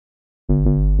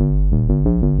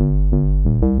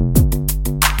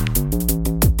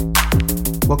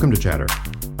Welcome to Chatter.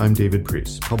 I'm David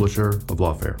Priest, publisher of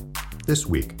Lawfare. This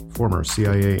week, former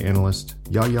CIA analyst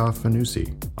Yahya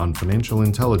Fanoussi on financial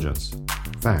intelligence,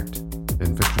 fact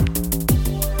and fiction.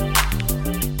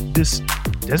 This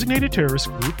designated terrorist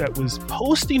group that was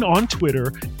posting on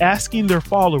Twitter asking their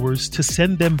followers to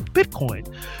send them Bitcoin.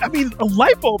 I mean, a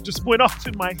light bulb just went off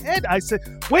in my head. I said,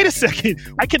 wait a second,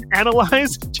 I can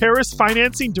analyze terrorist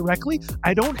financing directly.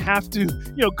 I don't have to,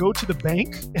 go to the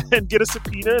bank and get a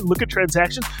subpoena and look at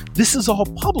transactions. This is all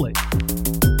public.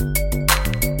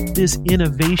 This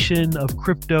innovation of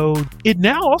crypto, it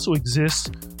now also exists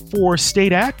for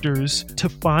state actors to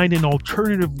find an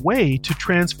alternative way to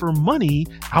transfer money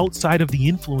outside of the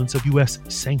influence of U.S.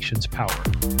 sanctions power.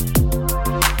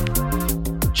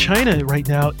 China right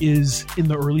now is in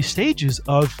the early stages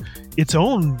of its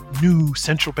own new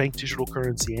central bank digital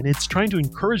currency, and it's trying to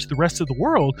encourage the rest of the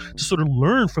world to sort of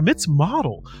learn from its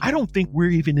model. I don't think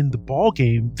we're even in the ball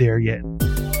game there yet.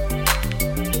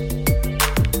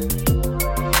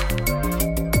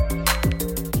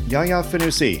 Yahya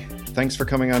Fanoussi, thanks for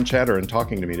coming on Chatter and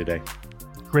talking to me today.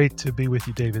 Great to be with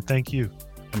you, David. Thank you.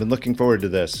 I've been looking forward to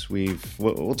this.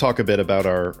 We'll talk a bit about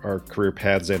our career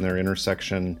paths and their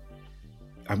intersection.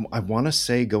 I want to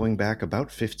say going back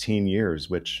about 15 years,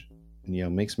 which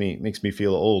makes me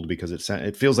feel old because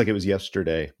it feels like it was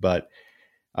yesterday. But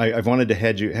I've wanted to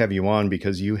have you on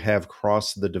because you have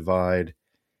crossed the divide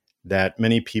that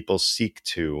many people seek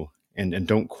to and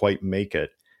don't quite make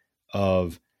it,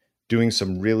 of doing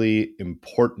some really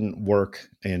important work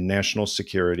in national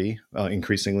security,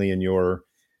 increasingly in your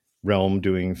realm,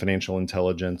 doing financial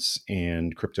intelligence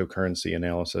and cryptocurrency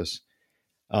analysis,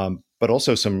 but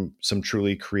also some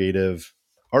truly creative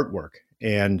artwork.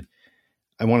 And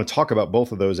I want to talk about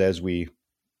both of those as we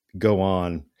go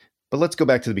on. But let's go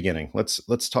back to the beginning.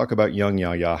 Let's talk about young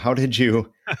Yahya. How did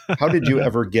you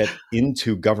ever get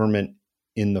into government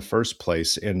in the first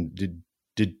place? And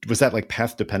was that like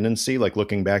path dependency? Like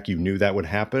looking back, you knew that would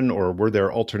happen, or were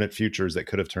there alternate futures that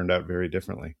could have turned out very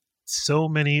differently? So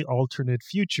many alternate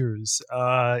futures.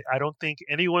 I don't think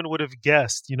anyone would have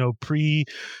guessed, pre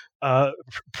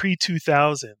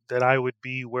 2000 that I would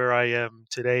be where I am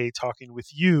today, talking with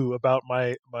you about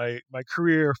my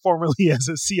career formerly as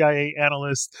a CIA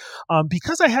analyst,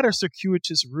 because I had a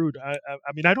circuitous route. I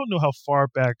mean, I don't know how far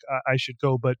back I should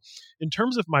go, but in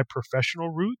terms of my professional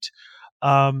route,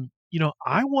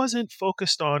 I wasn't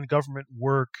focused on government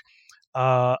work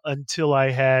until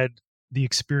I had the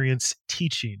experience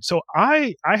teaching. So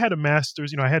I had a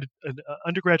master's, I had an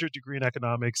undergraduate degree in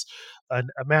economics, a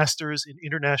master's in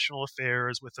international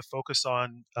affairs with a focus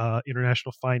on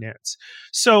international finance.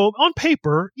 So on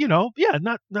paper,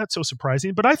 not so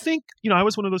surprising. But I think, I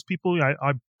was one of those people,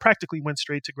 I practically went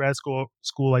straight to grad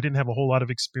school. I didn't have a whole lot of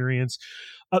experience.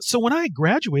 So when I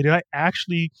graduated, I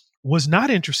actually was not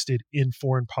interested in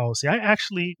foreign policy. I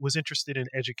actually was interested in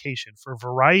education for a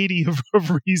variety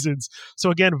of reasons. So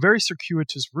again, a very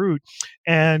circuitous route.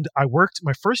 And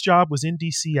my first job was in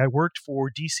DC. I worked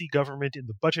for DC government in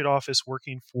the budget office,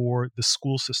 working for the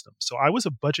school system. So I was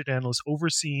a budget analyst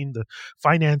overseeing the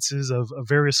finances of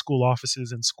various school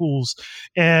offices and schools,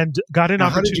 and got an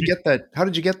opportunity. How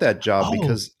did you get that job?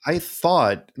 Because I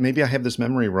thought, maybe I have this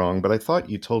memory wrong, but I thought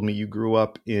you told me you grew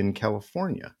up in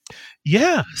California.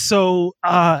 Yeah. So,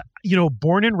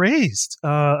 born and raised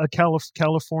a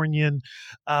Californian.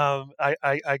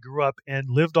 I grew up and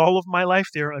lived all of my life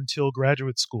there until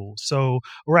graduate school. So,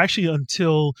 or actually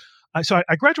until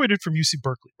I graduated from UC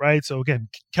Berkeley, right? So again,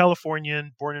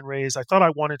 Californian, born and raised. I thought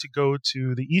I wanted to go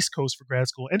to the East Coast for grad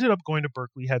school. Ended up going to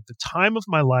Berkeley, had the time of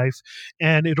my life.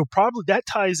 And that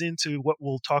ties into what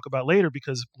we'll talk about later,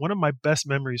 because one of my best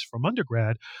memories from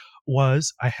undergrad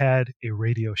was I had a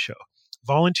radio show.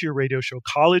 Volunteer radio show,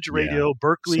 college radio,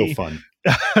 Berkeley. So fun.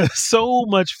 So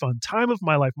much fun. Time of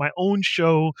my life. My own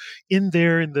show in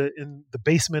the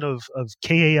basement of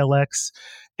KALX.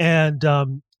 And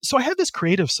so I had this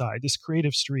creative side, this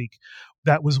creative streak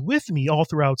that was with me all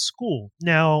throughout school.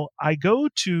 Now, I go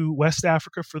to West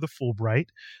Africa for the Fulbright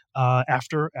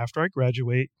after I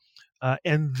graduate.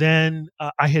 And then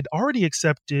I had already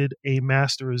accepted a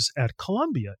master's at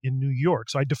Columbia in New York.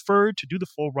 So I deferred to do the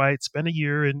Fulbright, spent a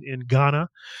year in Ghana,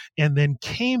 and then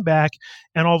came back.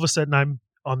 And all of a sudden,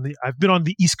 I've been on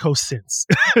the East Coast since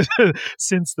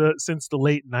the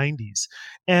late 90s.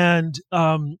 And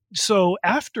so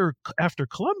after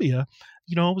Columbia,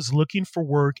 I was looking for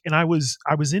work, and I was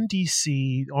in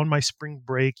DC on my spring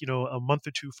break, a month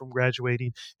or two from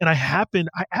graduating, and I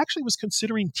actually was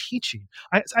considering teaching.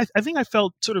 I think I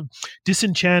felt sort of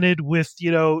disenchanted with,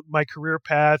 my career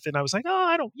path, and I was like, oh,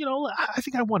 I don't, I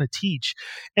think I want to teach.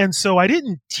 And so I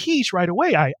didn't teach right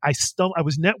away. I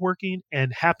was networking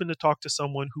and happened to talk to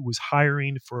someone who was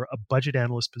hiring for a budget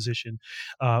analyst position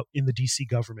in the DC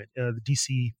government, the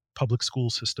DC public school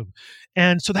system.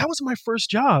 And so that was my first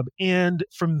job. And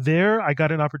from there, I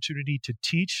got an opportunity to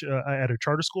teach at a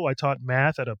charter school. I taught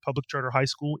math at a public charter high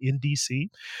school in DC.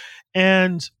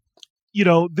 And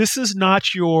this is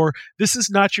not your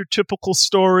typical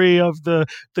story of the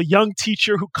young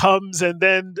teacher who comes and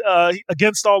then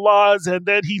against all odds, and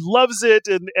then he loves it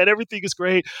and everything is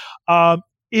great.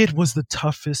 It was the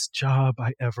toughest job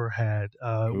I ever had,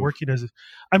 working as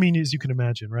you can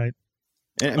imagine, right?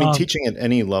 And teaching at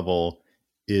any level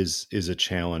is a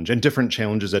challenge, and different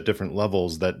challenges at different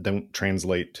levels that don't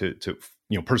translate to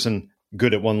person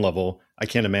good at one level. I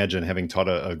can't imagine having taught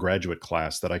a graduate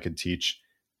class that I could teach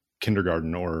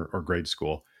kindergarten or grade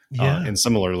school. Yeah. And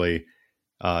similarly,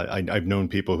 I've known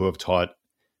people who have taught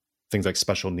things like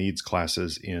special needs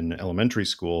classes in elementary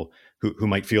school who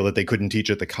might feel that they couldn't teach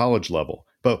at the college level.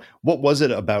 But what was it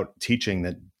about teaching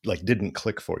that didn't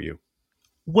click for you?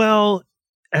 Well,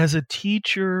 as a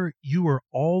teacher, you are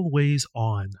always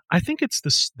on. I think it's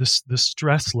the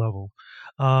stress level.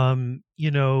 I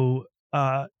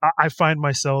find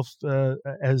myself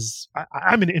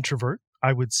I'm an introvert,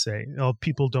 I would say.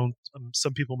 People don't.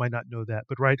 Some people might not know that,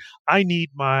 but right, I need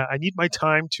my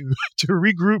time to to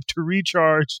regroup, to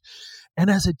recharge. And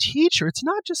as a teacher, it's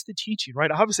not just the teaching, right?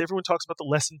 Obviously, everyone talks about the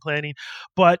lesson planning,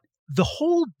 but the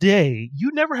whole day,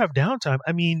 you never have downtime.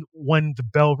 I mean, when the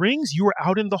bell rings, you were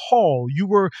out in the hall. You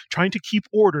were trying to keep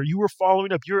order. You were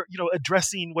following up. You're,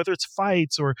 addressing whether it's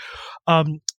fights or,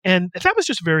 and that was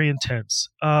just very intense.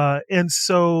 And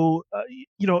so,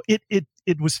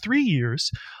 it was 3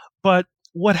 years, but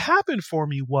what happened for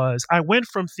me was I went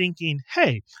from thinking,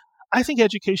 hey, I think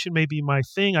education may be my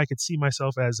thing. I could see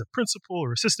myself as a principal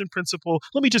or assistant principal.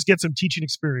 Let me just get some teaching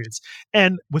experience.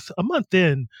 And with a month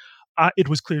in, it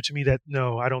was clear to me that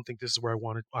no, I don't think this is where I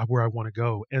want to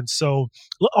go. And so,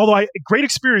 although great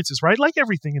experiences, right? Like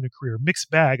everything in a career, mixed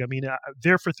bag. I mean,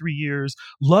 there for 3 years,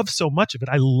 loved so much of it.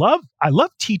 I love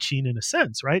teaching in a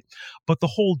sense, right? But the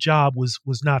whole job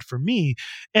was not for me,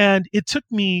 and it took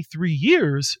me 3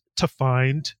 years to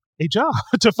find a job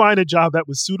that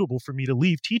was suitable for me to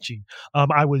leave teaching.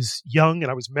 I was young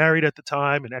and I was married at the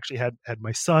time, and actually had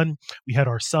my son. We had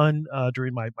our son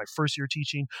during my first year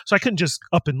teaching, so I couldn't just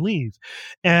up and leave.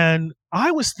 And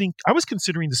I was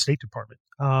considering the State Department.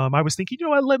 I was thinking,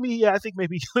 what, let me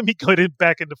go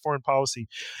back into foreign policy.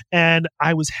 And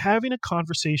I was having a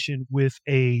conversation with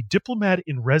a diplomat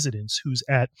in residence who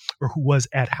was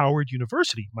at Howard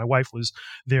University. My wife was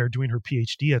there doing her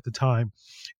PhD at the time.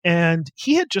 And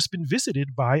he had just been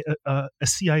visited by a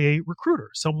CIA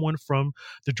recruiter, someone from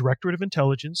the Directorate of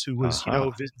Intelligence who was,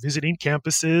 visiting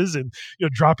campuses and,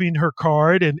 dropping her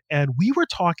card. And we were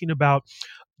talking about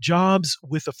jobs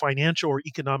with a financial or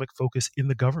economic focus in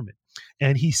the government.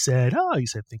 And he said,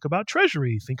 think about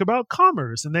Treasury, think about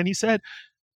Commerce. And then he said,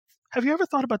 have you ever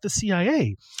thought about the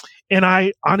CIA? And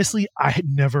I had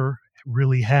never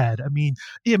really had. I mean,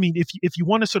 if you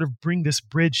want to sort of bring this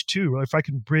bridge too, if I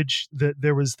can bridge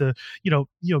there was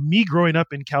me growing up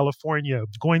in California,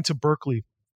 going to Berkeley.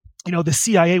 The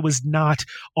CIA was not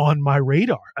on my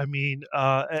radar. I mean,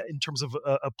 in terms of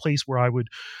a place where I would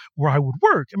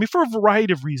work. I mean, for a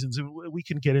variety of reasons, and we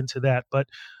can get into that.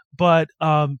 But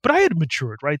I had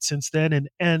matured right since then.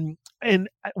 And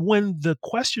when the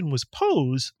question was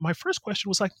posed, my first question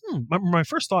was like, my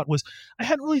first thought was, I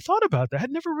hadn't really thought about that. I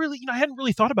hadn't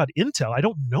really thought about Intel. I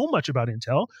don't know much about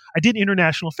Intel. I did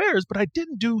international affairs, but I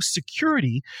didn't do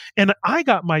security. And I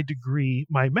got my degree,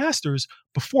 my master's,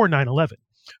 before 9/11.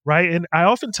 Right. And I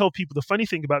often tell people the funny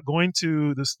thing about going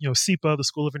to this, SIPA, the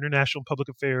School of International Public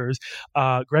Affairs,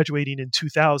 graduating in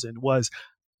 2000 was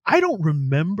I don't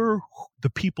remember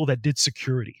the people that did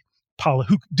security,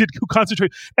 who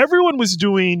concentrated. Everyone was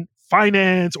doing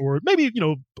finance or maybe,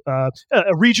 a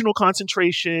regional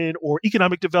concentration or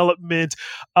economic development.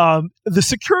 The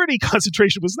security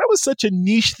concentration was such a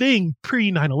niche thing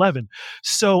pre 9/11.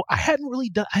 So I hadn't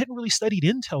really studied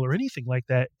Intel or anything like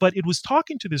that, but it was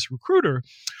talking to this recruiter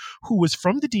who was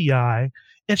from the DI,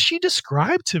 and she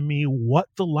described to me what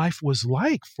the life was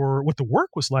like what the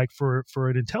work was like for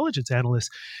an intelligence analyst.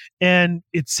 And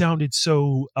it sounded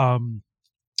so,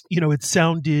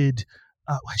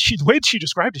 the way she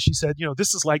described it, she said,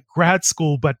 this is like grad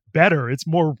school, but better. It's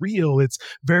more real. It's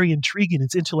very intriguing.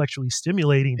 It's intellectually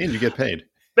stimulating. And you get paid.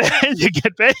 And you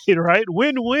get paid, right?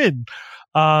 Win-win.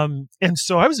 And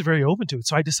so I was very open to it.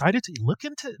 So I decided to look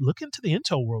into the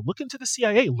intel world, look into the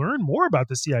CIA, learn more about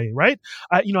the CIA, right?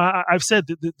 I've said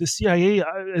that the CIA,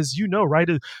 as you know, right,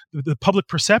 the public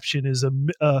perception is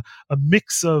a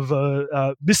mix of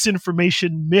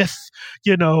misinformation, myth,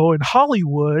 and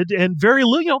Hollywood, and very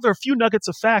little. There are a few nuggets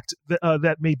of fact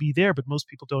that may be there, but most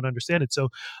people don't understand it. So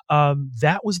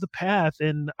that was the path,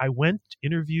 and I went,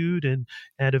 interviewed, and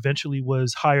eventually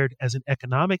was hired as an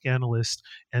economic analyst,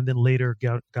 and then later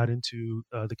got into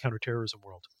the counterterrorism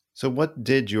world. So what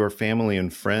did your family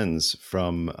and friends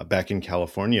from back in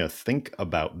California think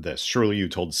about this? Surely you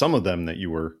told some of them that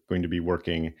you were going to be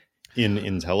working in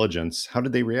intelligence. How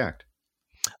did they react?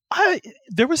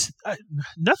 There was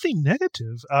nothing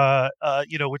negative,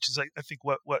 which is, I think,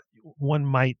 what one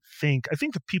might think. I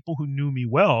think the people who knew me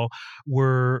well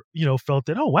were, felt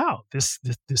that, oh wow, this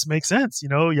makes sense,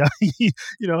 yeah,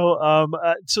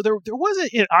 so there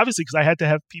wasn't, obviously, because I had to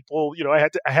have people,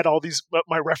 I had all these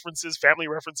my references, family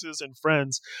references, and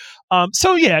friends.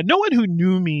 So yeah, no one who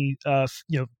knew me,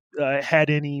 had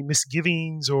any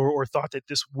misgivings or thought that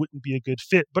this wouldn't be a good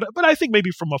fit, but I think maybe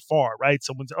from afar, right?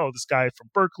 Someone's, oh, this guy from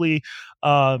Berkeley,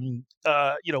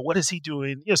 what is he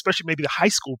doing? Especially maybe the high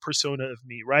school persona of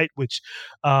me, right? Which,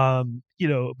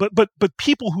 but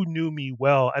people who knew me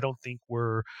well, I don't think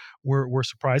were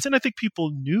surprised, and I think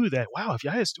people knew that, wow, if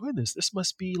Yaya's doing this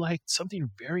must be like something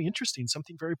very interesting,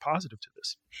 something very positive to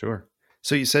this. Sure.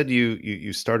 So you said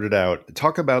you started out.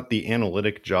 Talk about the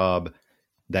analytic job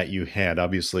that you had.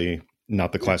 Obviously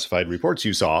not the classified reports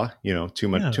you saw, too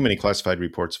many classified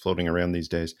reports floating around these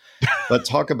days, but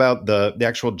talk about the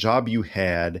actual job you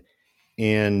had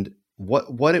and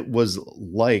what it was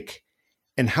like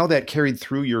and how that carried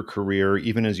through your career,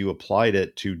 even as you applied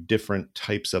it to different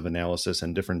types of analysis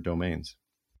and different domains.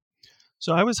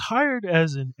 So I was hired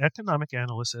as an economic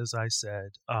analyst, as I said,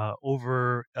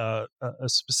 over a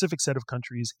specific set of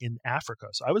countries in Africa.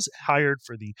 So I was hired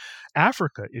for the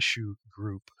Africa issue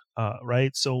group,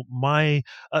 right? So my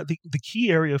the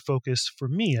key area of focus for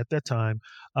me at that time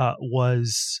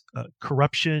was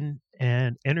corruption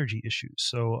and energy issues.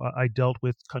 So I dealt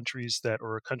with a country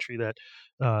that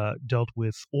dealt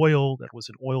with oil, that was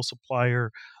an oil supplier,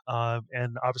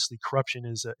 and obviously corruption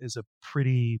is a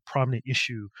pretty prominent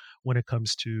issue when it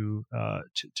comes to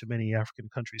many African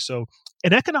countries. So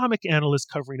an economic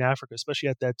analyst covering Africa, especially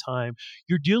at that time,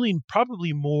 you're dealing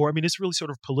probably more. I mean, it's really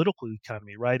sort of political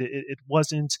economy, right? It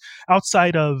wasn't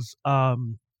outside of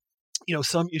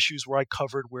some issues where I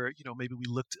covered where, maybe we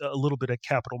looked a little bit at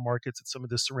capital markets at some of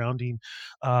the surrounding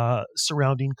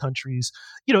countries.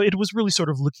 It was really sort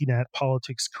of looking at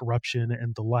politics, corruption,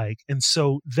 and the like. And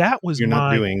so that was You're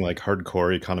not doing like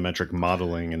hardcore econometric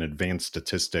modeling and advanced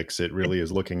statistics. It really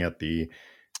is looking at the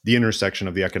intersection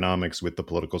of the economics with the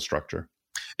political structure.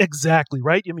 Exactly,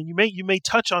 right. I mean, you may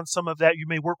touch on some of that. You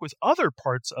may work with other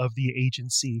parts of the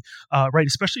agency, right?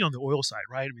 Especially on the oil side,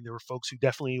 right? I mean, there were folks who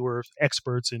definitely were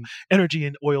experts in energy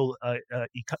and oil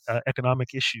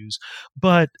economic issues,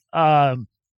 but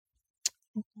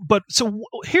so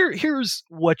here's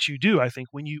what you do. I think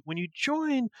when you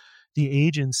join the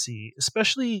agency,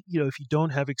 especially if you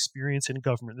don't have experience in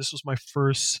government, this was my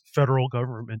first federal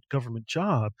government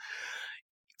job.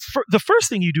 The first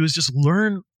thing you do is just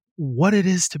learn what it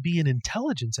is to be an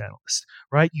intelligence analyst,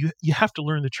 right? You have to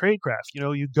learn the trade craft.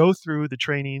 You go through the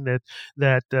training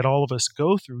that all of us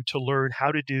go through to learn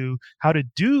how to do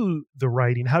the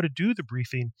writing, how to do the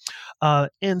briefing,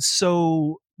 and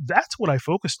so that's what I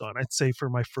focused on. I'd say for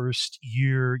my first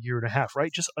year and a half,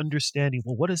 right? Just understanding,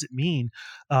 well, what does it mean?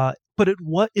 But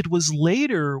it was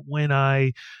later when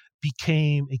I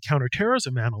became a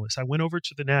counterterrorism analyst. I went over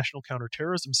to the National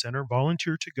Counterterrorism Center,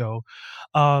 volunteered to go.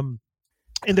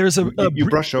 And there's you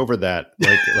brush over that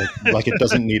like it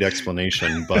doesn't need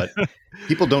explanation, but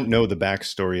people don't know the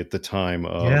backstory at the time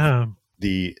of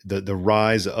the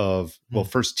rise of, well,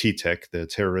 first TTIC, the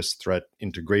Terrorist Threat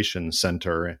Integration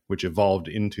Center, which evolved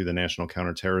into the National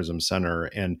Counterterrorism Center.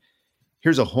 And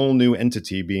here's a whole new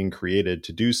entity being created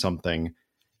to do something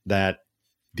that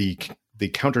the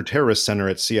Counterterrorist Center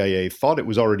at CIA thought it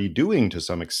was already doing to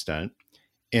some extent.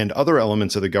 And other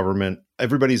elements of the government,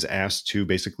 everybody's asked to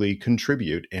basically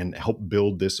contribute and help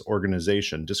build this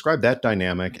organization. Describe that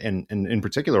dynamic and in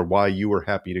particular, why you were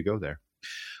happy to go there.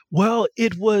 Well,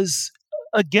 it was,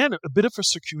 again, a bit of a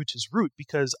circuitous route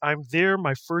because I'm there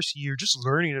my first year just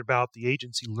learning about the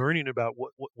agency, learning about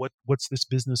what's this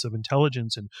business of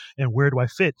intelligence and where do I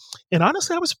fit. And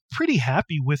honestly, I was pretty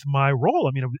happy with my role.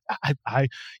 I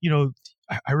mean,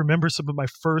 I remember some of my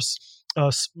first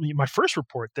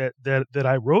report that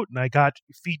I wrote, and I got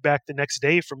feedback the next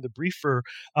day from the briefer.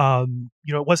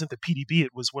 It wasn't the PDB;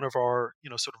 it was one of our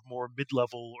sort of more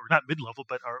mid-level, or not mid-level,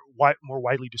 but our more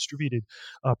widely distributed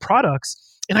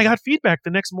products. And I got feedback the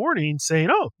next morning saying,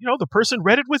 "Oh, the person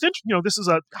read it with interest. This is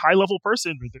a high-level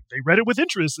person. They read it with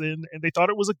interest, and they thought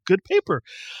it was a good paper."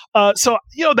 So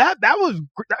that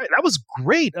was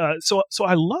great. So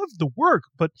I loved the work,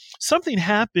 but something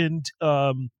happened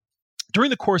during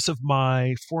the course of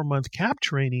my 4-month CAP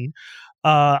training.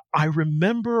 I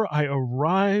remember I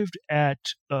arrived at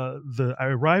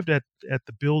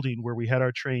the building where we had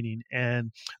our training,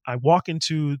 and I walk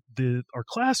into our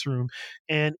classroom,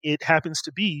 and it happens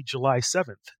to be July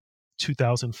 7th,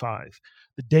 2005,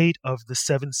 the date of the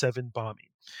 7/7 bombing.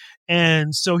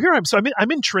 And so here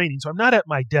I'm in training, so I'm not at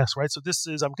my desk, right? So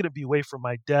I'm going to be away from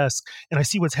my desk, and I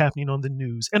see what's happening on the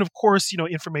news. And of course,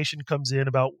 information comes in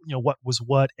about, what was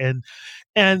what. And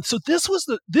so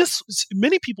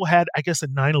many people had, I guess, a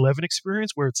 9/11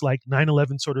 experience where it's like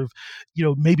 9/11 sort of,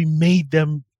 maybe made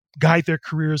them guide their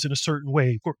careers in a certain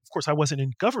way. Of course, I wasn't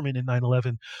in government in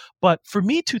 9/11, but for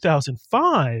me,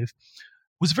 2005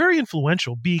 was very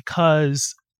influential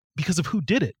because of who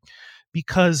did it.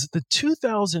 Because the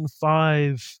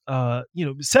 2005,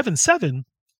 7/7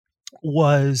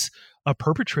 was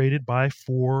perpetrated by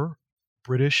 4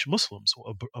 British Muslims.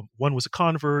 One was a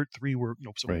convert, 3 were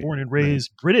sort of born and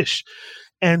raised British.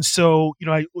 And so,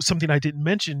 something I didn't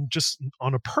mention, just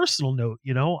on a personal note,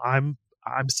 I'm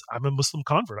a Muslim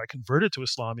convert. I converted to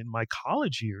Islam in my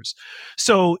college years.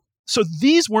 So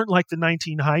these weren't like the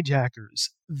 19 hijackers.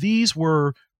 These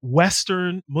were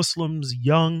Western Muslims,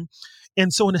 young.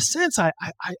 And so in a sense, I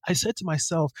said to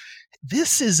myself,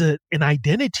 this is an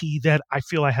identity that I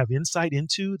feel I have insight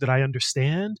into, that I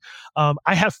understand.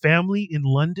 I have family in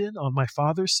London on my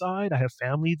father's side. I have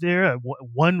family there.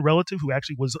 One relative who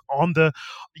actually was on the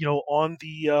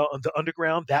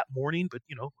underground that morning, but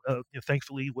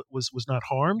thankfully was not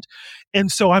harmed. And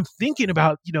so I'm thinking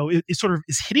about it sort of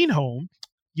is hitting home,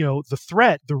 the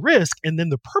threat, the risk, and then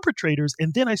the perpetrators.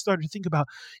 And then I started to think about,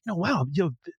 wow,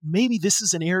 maybe this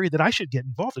is an area that I should get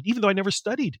involved in, even though I never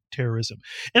studied terrorism.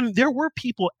 And there were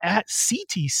people at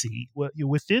CTC,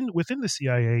 within the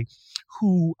CIA,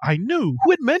 who I knew,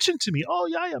 who had mentioned to me, oh,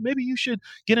 yeah, maybe you should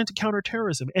get into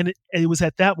counterterrorism. And it was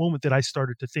at that moment that I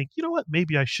started to think, you know what,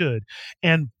 maybe I should.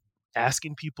 And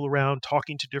asking people around,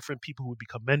 talking to different people who would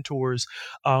become mentors.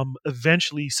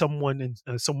 Eventually, someone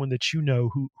that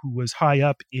who was high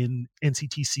up in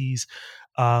NCTC's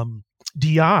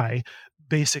DI,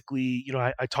 basically,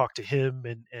 I talked to him,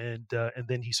 and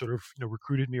then he sort of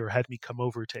recruited me or had me come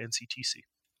over to NCTC.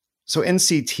 So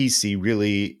NCTC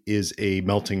really is a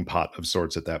melting pot of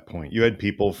sorts at that point. You had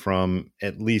people from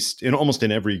at least almost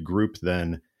in every group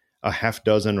then, a half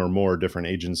dozen or more different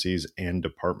agencies and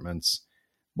departments.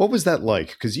 What was that like?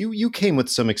 Because you came with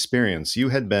some experience.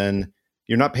 You're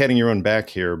not patting your own back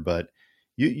here, but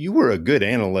you were a good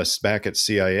analyst back at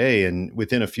CIA. And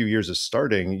within a few years of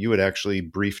starting, you had actually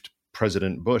briefed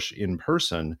President Bush in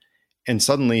person. And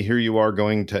suddenly here you are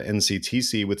going to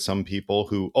NCTC with some people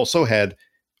who also had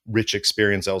rich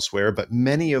experience elsewhere, but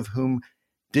many of whom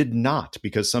did not,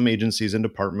 because some agencies and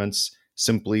departments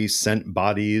simply sent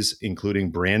bodies, including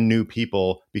brand new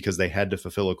people, because they had to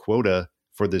fulfill a quota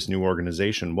for this new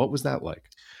organization. What was that like?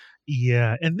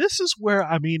 Yeah. And this is where,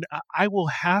 I will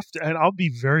have to, and I'll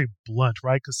be very blunt,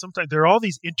 right? Because sometimes there are all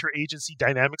these interagency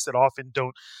dynamics that often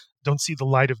don't see the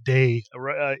light of day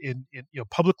in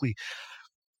publicly.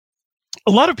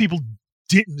 A lot of people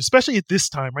didn't, especially at this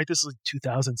time, right? This is like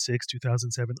 2006,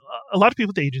 2007. A lot of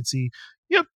people at the agency,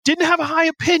 didn't have a high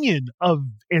opinion of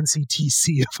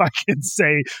NCTC, if I can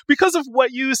say, because of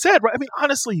what you said, right?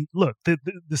 Honestly, look, the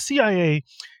CIA,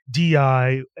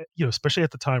 DI, especially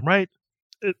at the time, right?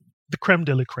 The creme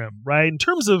de la creme, right? In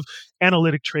terms of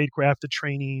analytic tradecraft, the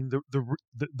training,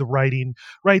 the writing,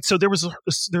 right? So there's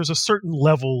a certain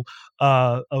level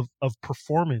of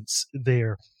performance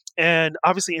there. And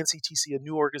obviously NCTC, a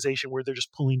new organization where they're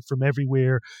just pulling from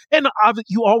everywhere. And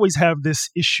you always have this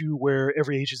issue where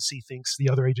every agency thinks the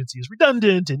other agency is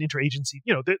redundant, and interagency,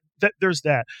 there's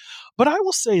that. But I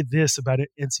will say this about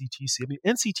NCTC.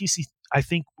 NCTC, I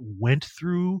think, went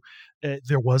through,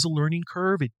 there was a learning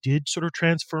curve. It did sort of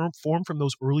transform from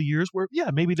those early years where,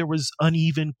 maybe there was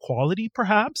uneven quality,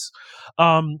 perhaps.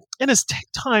 And as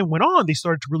time went on, they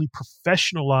started to really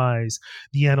professionalize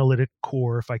the analytic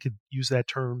core, if I could use that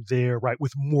term there, right,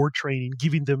 with more training,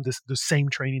 giving them the same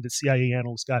training that CIA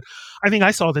analysts got. I think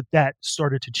I saw that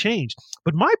started to change.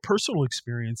 But my personal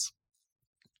experience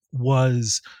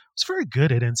was very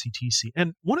good at NCTC.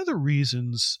 And one of the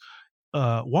reasons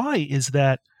why is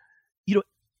that, you know,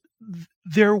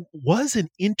 there was an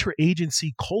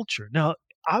interagency culture. Now,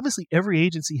 obviously, every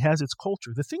agency has its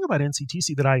culture. The thing about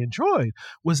NCTC that I enjoyed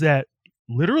was that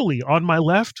literally on my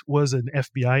left was an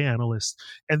FBI analyst,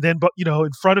 and then, but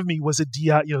in front of me was a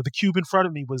DI. The cube in front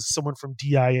of me was someone from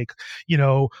DIA. You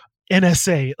know.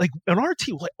 NSA, like on our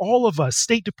team, like all of us,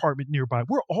 State Department nearby,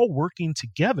 we're all working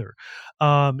together.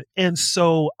 And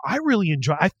so I really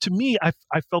enjoy, to me, I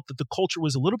felt that the culture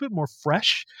was a little bit more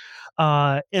fresh.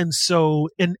 And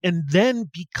then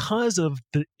because of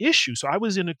the issue, so I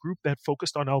was in a group that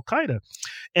focused on Al Qaeda.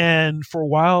 And for a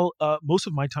while, most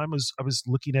of my time I was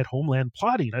looking at homeland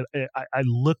plotting. I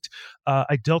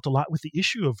dealt a lot with the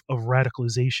issue of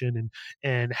radicalization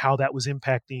and how that was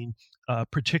impacting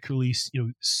particularly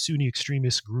Sunni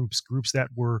extremist groups that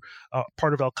were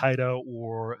part of Al Qaeda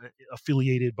or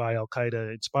affiliated by Al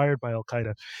Qaeda, inspired by Al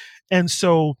Qaeda. And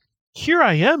so here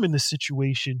I am in this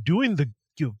situation doing the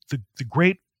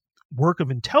great work of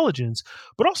intelligence,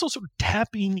 but also sort of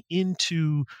tapping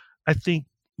into, I think,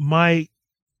 my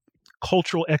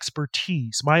cultural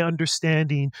expertise, my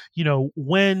understanding,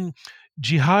 when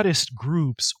jihadist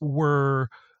groups were,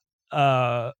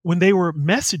 when they were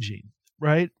messaging,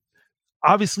 right?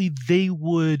 Obviously, they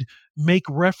would make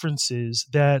references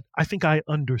that I think I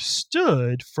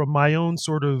understood from my own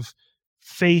sort of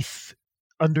faith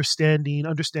understanding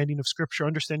of scripture,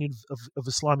 understanding of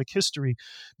Islamic history,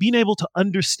 being able to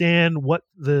understand what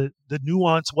the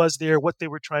nuance was there, what they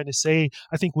were trying to say,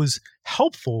 I think was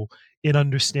helpful in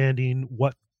understanding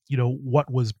what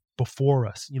was before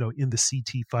us, in the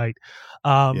CT fight.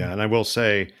 Yeah, and I will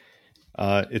say,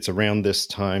 it's around this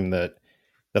time that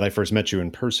I first met you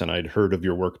in person. I'd heard of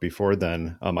your work before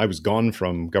then. I was gone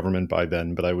from government by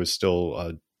then, but I was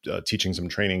still teaching some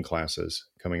training classes,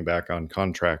 coming back on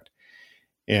contract.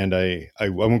 And I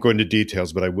won't go into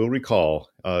details, but I will recall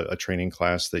a training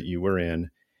class that you were in.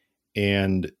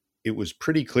 And it was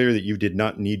pretty clear that you did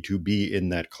not need to be in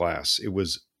that class. It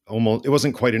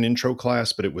wasn't quite an intro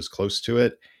class, but it was close to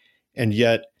it. And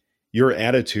yet your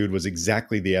attitude was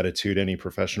exactly the attitude any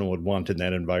professional would want in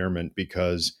that environment,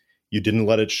 because you didn't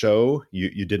let it show.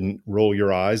 You didn't roll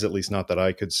your eyes, at least not that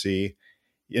I could see.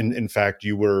 In fact,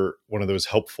 you were one of those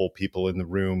helpful people in the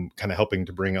room, kind of helping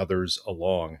to bring others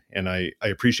along. And I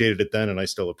appreciated it then, and I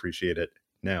still appreciate it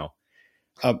now.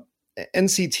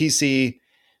 NCTC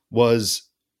was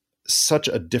such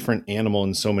a different animal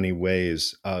in so many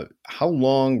ways. How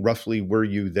long roughly were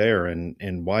you there,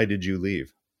 and why did you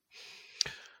leave?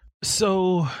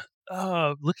 So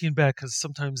looking back, because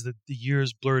sometimes the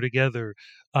years blur together.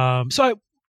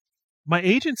 My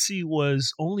agency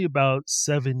was only about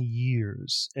 7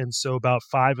 years. And so about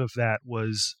 5 of that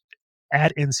was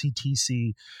at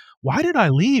NCTC. Why did I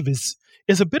leave is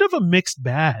a bit of a mixed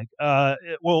bag. Why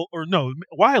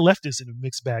I left isn't a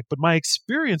mixed bag, but my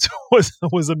experience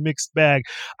was a mixed bag.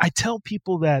 I tell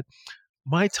people that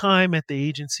my time at the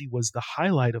agency was the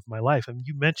highlight of my life. I mean,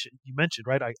 you mentioned,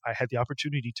 right? I had the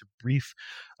opportunity to brief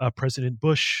President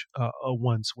Bush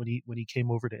once when he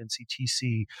came over to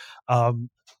NCTC.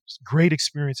 Great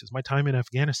experiences. My time in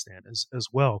Afghanistan as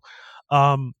well.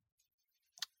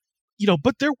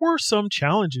 But there were some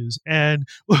challenges, and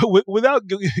without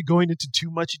going into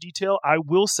too much detail, I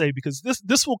will say, because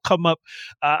this will come up,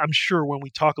 I'm sure, when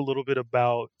we talk a little bit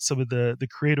about some of the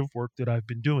creative work that I've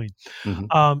been doing.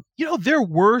 Mm-hmm. There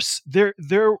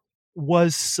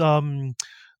was some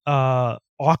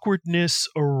awkwardness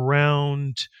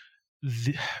around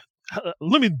the.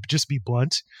 Let me just be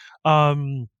blunt.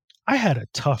 I had a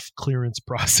tough clearance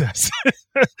process.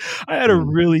 I had a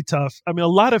really tough, a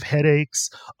lot of headaches,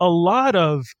 a lot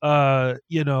of, it's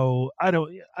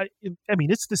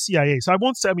the CIA. So I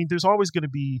won't say, there's always going to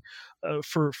be,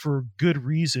 for good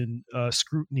reason,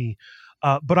 scrutiny.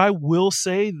 But I will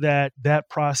say that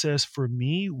process for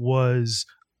me was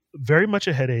very much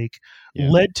a headache,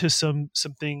 led to some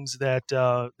things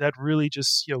that really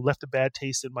just left a bad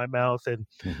taste in my mouth, and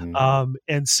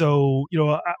so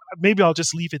maybe I'll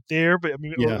just leave it there. But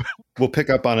we'll pick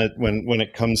up on it when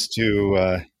it comes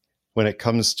to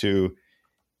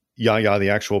Yahya, the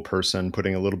actual person,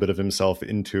 putting a little bit of himself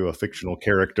into a fictional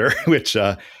character, which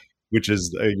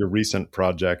is your recent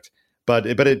project. But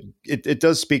it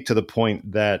does speak to the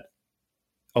point that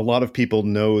a lot of people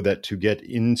know that to get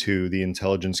into the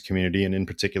intelligence community, and in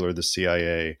particular the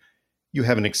CIA, you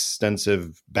have an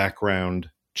extensive background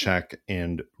check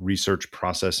and research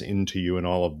process into you and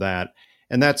all of that.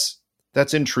 And that's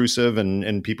intrusive,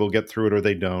 and people get through it or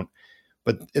they don't.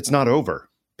 But it's not over.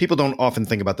 People don't often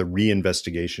think about the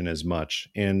reinvestigation as much.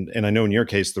 And I know in your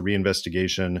case, the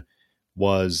reinvestigation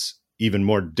was even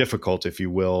more difficult, if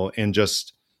you will, and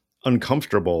just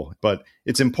uncomfortable, but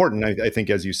it's important, I think,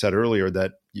 as you said earlier,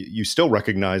 that you still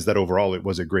recognize that overall it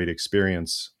was a great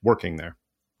experience working there.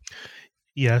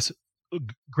 Yes,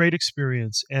 great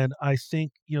experience, and I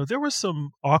think there was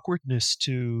some awkwardness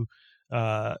to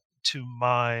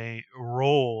my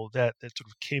role that sort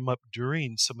of came up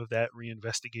during some of that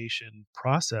reinvestigation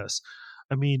process.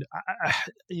 I mean,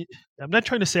 I'm not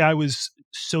trying to say I was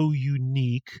so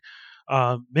unique.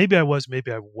 Maybe I was,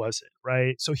 maybe I wasn't.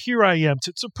 Right. So here I am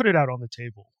to put it out on the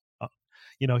table.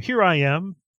 Here I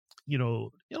am. You know,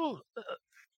 you know,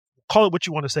 call it what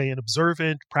you want to say, an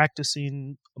observant,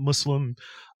 practicing Muslim,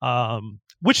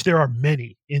 which there are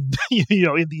many in in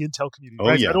the Intel community. Oh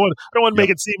Right? So yeah, I don't want to make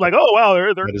it seem like, oh wow,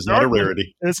 that is not a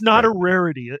rarity. And it's not Right. a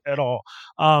rarity at all.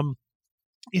 So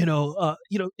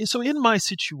in my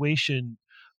situation,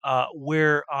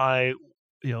 where I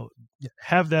you know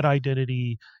have that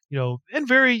identity, and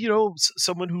very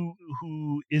someone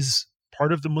who is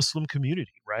part of the Muslim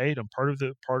community, right? I'm part of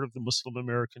the Muslim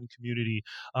American community.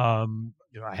 I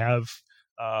have.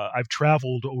 I've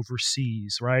traveled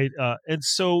overseas, right? And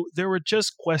so there were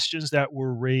just questions that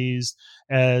were raised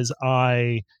as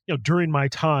during my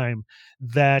time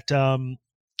that,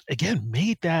 again,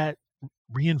 made that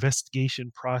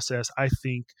reinvestigation process, I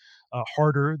think,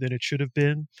 harder than it should have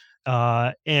been.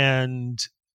 And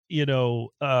it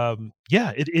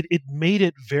made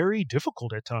it very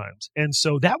difficult at times. And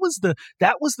so that was the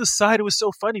side. It was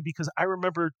so funny because I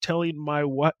remember telling my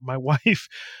wife,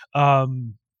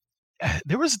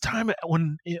 there was a time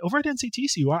when over at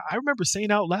NCTC, I remember saying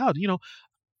out loud,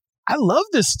 I love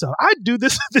this stuff. I'd do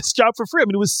this this job for free. I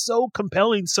mean, it was so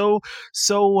compelling, so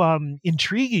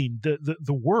intriguing, the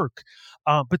work.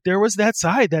 But there was that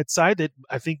side that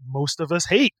I think most of us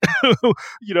hate,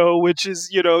 which is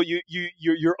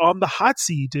you're on the hot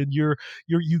seat and you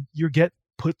get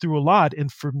put through a lot.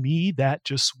 And for me, that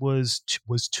just was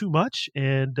too much,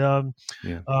 and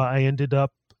I ended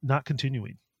up not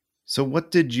continuing. So what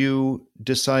did you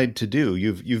decide to do?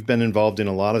 You've been involved in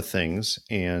a lot of things,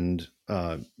 and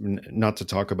not to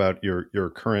talk about your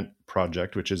current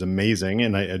project, which is amazing,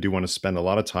 and I do want to spend a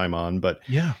lot of time on. But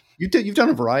Yeah. you've done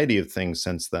a variety of things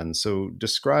since then. So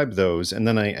describe those, and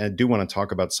then I do want to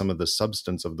talk about some of the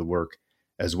substance of the work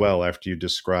as well. After you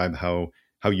describe how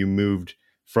you moved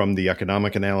from the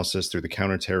economic analysis through the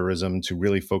counterterrorism to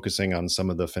really focusing on some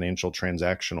of the financial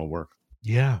transactional work.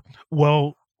 Yeah.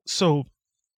 Well, so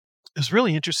it's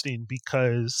really interesting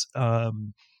because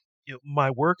my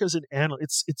work as an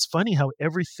analyst, it's funny how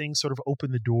everything sort of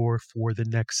opened the door for the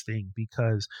next thing,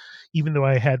 because even though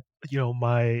I had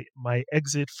my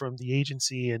exit from the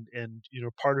agency, and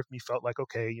part of me felt like,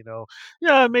 okay,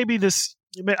 maybe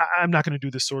I'm not going to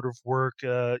do this sort of work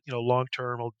long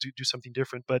term. I'll do something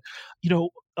different. But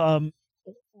um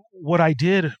what I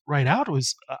did right out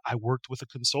was, I worked with a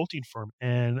consulting firm,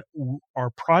 and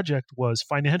our project was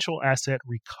financial asset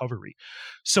recovery.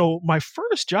 So my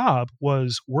first job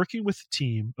was working with a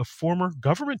team of former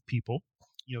government people.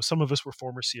 Some of us were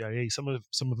former CIA, some of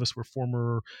us were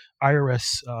former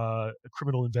IRS,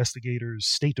 criminal investigators,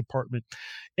 State Department,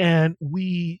 and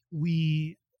we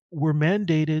were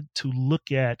mandated to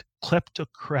look at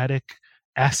kleptocratic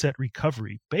asset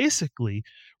recovery, basically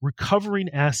recovering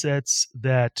assets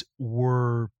that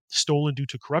were stolen due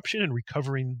to corruption and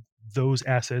recovering those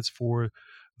assets for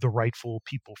the rightful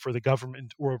people, for the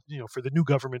government, or for the new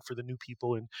government, for the new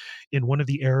people in one of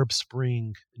the Arab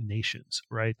Spring nations,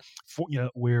 right?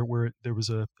 Where there was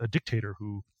a dictator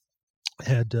who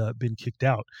had been kicked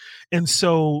out. And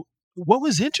so what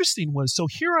was interesting was, so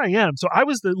here I am. So I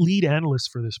was the lead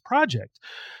analyst for this project.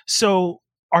 So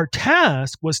our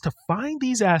task was to find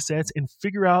these assets and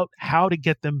figure out how to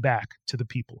get them back to the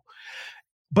people.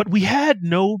 But we had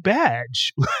no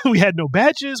badge. We had no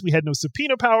badges. We had no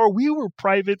subpoena power. We were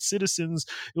private citizens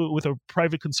with a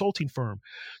private consulting firm.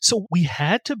 So we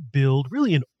had to build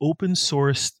really an open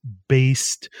source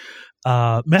based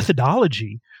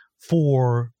methodology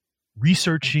for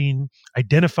researching,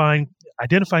 identifying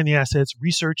the assets,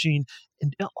 researching,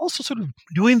 and also sort of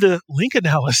doing the link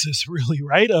analysis, really,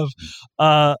 right? Of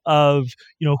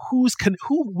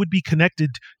who would be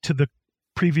connected to the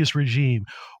previous regime.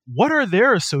 What are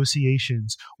their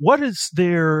associations? What is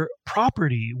their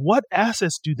property? What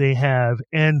assets do they have?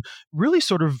 And really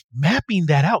sort of mapping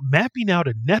out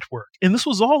a network. And this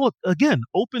was all, again,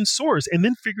 open source. And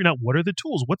then figuring out, what are the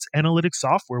tools? What's analytic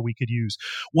software we could use?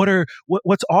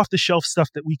 What's off the shelf stuff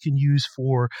that we can use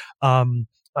for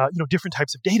different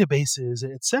types of databases,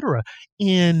 et cetera.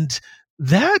 And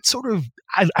that sort of,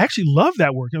 I actually love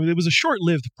that work. I mean, it was a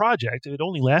short-lived project. It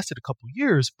only lasted a couple of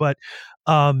years, but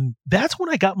That's when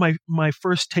I got my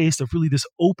first taste of really this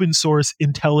open source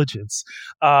intelligence,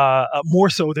 more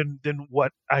so than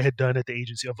what I had done at the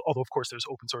agency. Although, of course, there's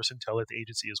open source intel at the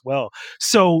agency as well.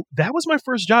 So that was my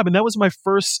first job, and that was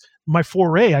my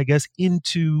foray, I guess,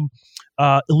 into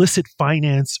illicit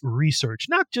finance research.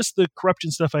 Not just the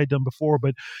corruption stuff I had done before,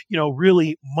 but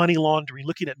really money laundering,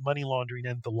 looking at money laundering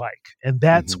and the like. And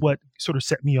that's what sort of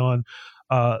set me on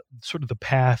sort of the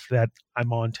path that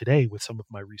I'm on today with some of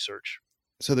my research.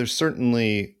 So there's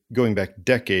certainly, going back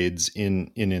decades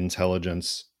in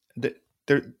intelligence,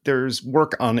 there's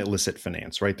work on illicit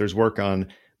finance, right? There's work on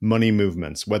money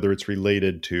movements, whether it's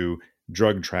related to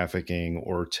drug trafficking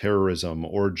or terrorism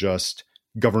or just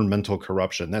governmental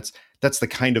corruption. That's the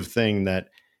kind of thing that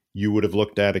you would have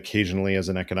looked at occasionally as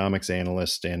an economics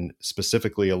analyst, and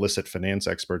specifically illicit finance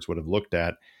experts would have looked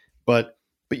at. But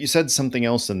you said something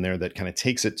else in there that kind of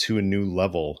takes it to a new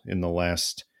level in the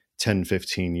last 10,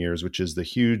 15 years, which is the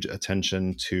huge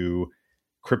attention to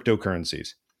cryptocurrencies.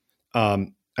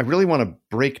 I really want to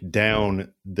break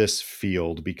down this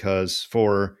field because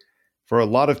for a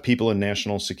lot of people in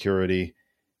national security,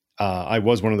 I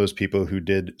was one of those people who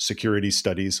did security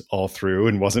studies all through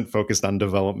and wasn't focused on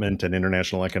development and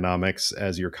international economics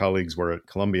as your colleagues were at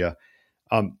Columbia.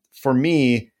 For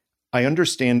me, I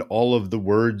understand all of the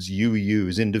words you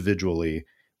use individually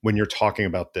when you're talking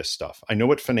about this stuff. I know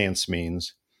what finance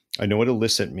means. I know what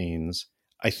illicit means.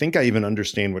 I think I even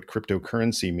understand what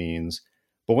cryptocurrency means.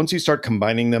 But once you start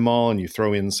combining them all and you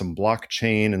throw in some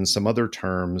blockchain and some other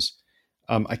terms,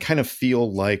 I kind of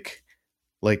feel like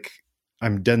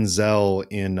I'm Denzel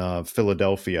in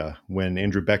Philadelphia when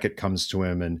Andrew Beckett comes to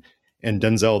him and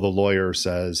Denzel, the lawyer,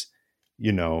 says,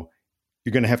 you're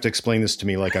going to have to explain this to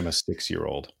me like I'm a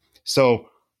 6-year-old. So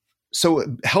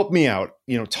help me out,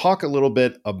 talk a little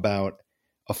bit about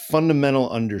a fundamental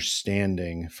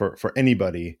understanding for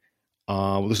anybody.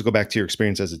 This will go back to your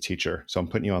experience as a teacher. So I'm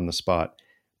putting you on the spot,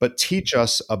 but teach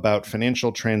us about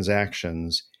financial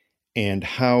transactions and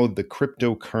how the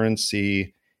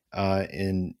cryptocurrency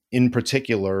in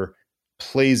particular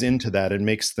plays into that and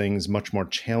makes things much more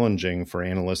challenging for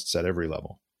analysts at every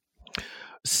level.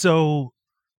 So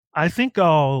I think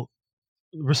I'll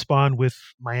respond with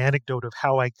my anecdote of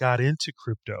how I got into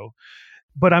crypto.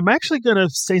 But I'm actually going to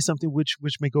say something which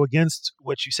may go against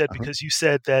what you said, because you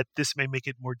said that this may make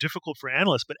it more difficult for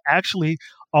analysts. But actually,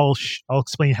 I'll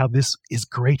explain how this is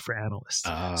great for analysts.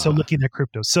 So looking at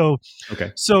crypto. So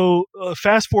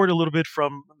fast forward a little bit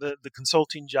from the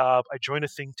consulting job. I joined a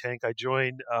think tank. I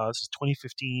joined, this is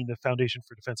 2015, the Foundation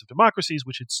for Defense of Democracies,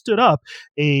 which had stood up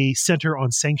a center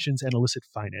on sanctions and illicit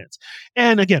finance.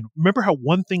 And again, remember how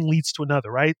one thing leads to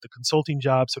another, right? The consulting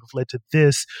job sort of led to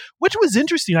this, which was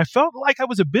interesting. I felt like I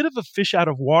was a bit of a fish out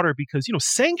of water because,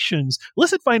 sanctions,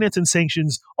 illicit finance and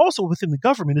sanctions also within the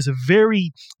government is a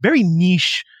very, very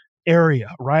niche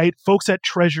area, right? Folks at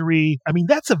Treasury,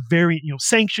 that's a very,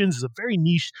 sanctions is a very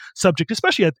niche subject,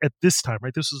 especially at this time,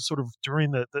 right? This is sort of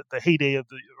during the heyday of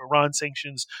the Iran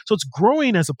sanctions. So it's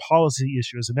growing as a policy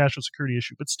issue, as a national security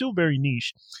issue, but still very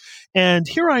niche. And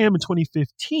here I am in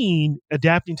 2015,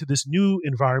 adapting to this new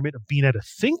environment of being at a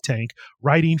think tank,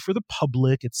 writing for the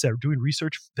public, et cetera, doing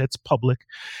research that's public.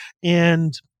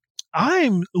 And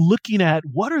I'm looking at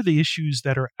what are the issues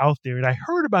that are out there. And I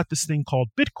heard about this thing called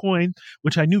Bitcoin,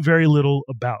 which I knew very little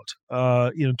about,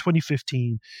 in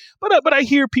 2015. But I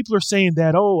hear people are saying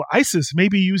that, ISIS may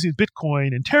be using Bitcoin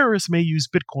and terrorists may use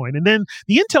Bitcoin. And then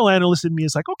the intel analyst in me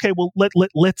is like, okay, well,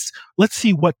 let's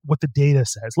see what the data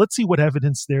says. Let's see what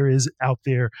evidence there is out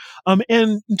there. And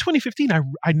in 2015,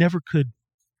 I never could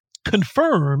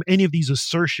confirm any of these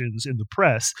assertions in the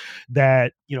press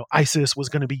that ISIS was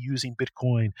going to be using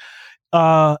Bitcoin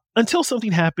until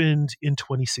something happened in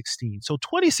 2016. So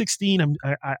 2016,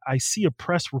 I see a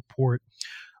press report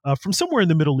from somewhere in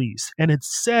the Middle East, and it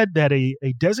said that a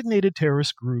designated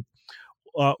terrorist group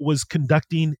was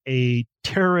conducting a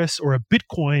terrorist or a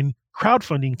Bitcoin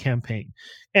crowdfunding campaign.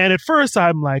 And at first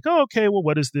I'm like, oh, okay, well,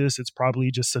 what is this? It's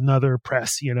probably just another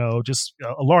press, just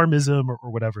alarmism or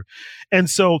whatever. And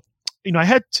so, I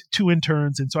had two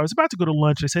interns, and so I was about to go to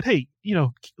lunch. I said, hey,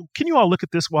 can you all look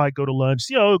at this while I go to lunch?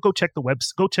 Go check the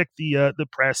webs, go check the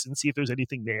press and see if there's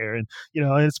anything there. And,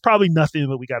 and it's probably nothing,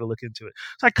 but we got to look into it.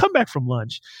 So I come back from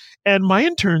lunch, and my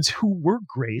interns, who were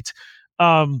great,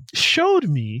 showed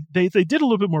me, they did a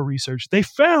little bit more research. They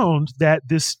found that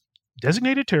this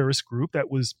designated terrorist group that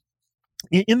was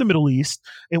in the Middle East,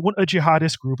 a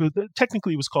jihadist group.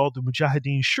 Technically, it was called the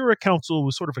Mujahideen Shura Council. It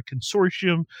was sort of a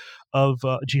consortium of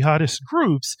jihadist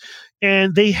groups,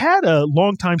 and they had a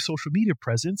long-time social media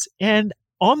presence. And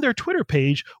on their Twitter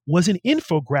page was an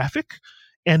infographic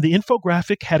and the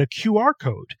infographic had a QR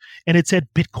code and it said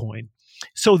Bitcoin.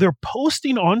 So they're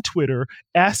posting on Twitter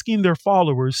asking their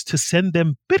followers to send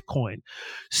them Bitcoin.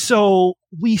 So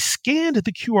we scanned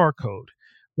the QR code.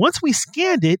 Once we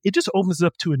scanned it, it just opens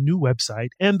up to a new website.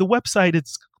 And the website,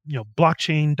 it's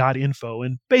blockchain.info.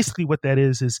 And basically what that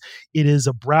is it is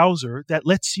a browser that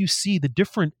lets you see the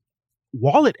different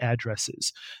wallet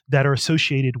addresses that are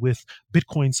associated with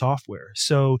Bitcoin software.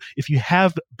 So if you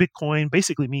have Bitcoin,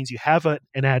 basically it means you have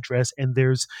an address and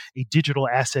there's a digital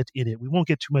asset in it. We won't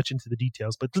get too much into the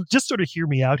details, but just sort of hear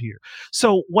me out here.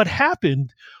 So what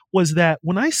happened was that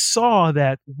when I saw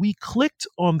that, we clicked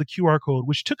on the QR code,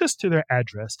 which took us to their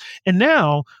address. And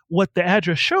now what the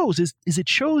address shows is it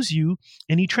shows you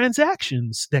any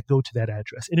transactions that go to that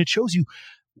address. And it shows you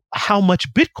how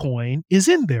much Bitcoin is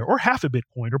in there, or half a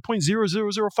Bitcoin, or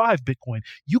 0.0005 Bitcoin.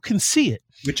 You can see it.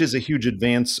 Which is a huge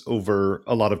advance over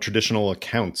a lot of traditional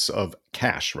accounts of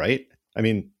cash, right? I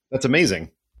mean, that's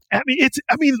amazing. I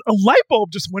mean, a light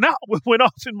bulb just went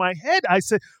off in my head. I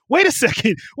said, wait a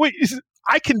second,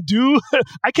 I can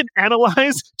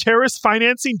analyze terrorist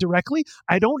financing directly.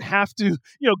 I don't have to,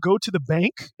 go to the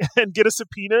bank and get a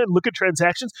subpoena and look at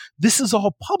transactions. This is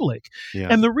all public. Yeah.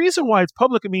 And the reason why it's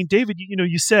public, I mean, David,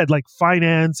 you said like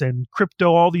finance and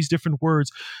crypto, all these different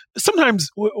words. Sometimes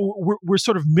we're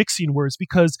sort of mixing words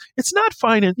because it's not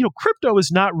finance. Crypto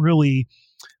is not really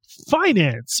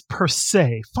finance per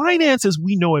se. Finance as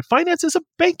we know it, finance is a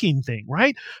banking thing,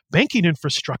 right? Banking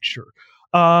infrastructure.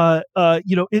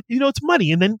 It's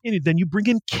money, and then you bring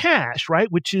in cash, right?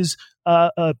 Which is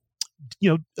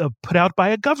put out by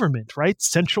a government, right?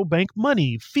 Central bank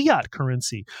money, fiat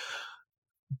currency.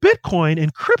 Bitcoin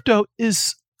and crypto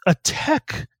is a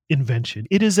tech invention.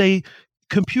 It is a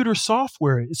computer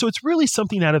software, so it's really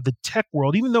something out of the tech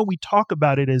world. Even though we talk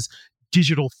about it as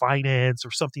digital finance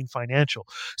or something financial.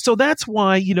 So that's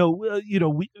why,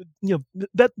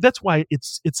 that's why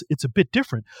it's a bit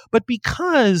different. But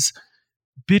because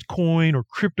Bitcoin or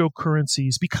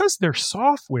cryptocurrencies, because they're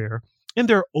software and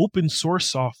they're open source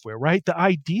software, right? The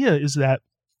idea is that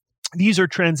these are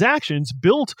transactions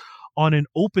built on an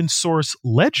open source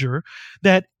ledger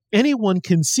that anyone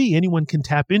can see, anyone can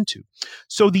tap into.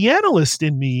 So the analyst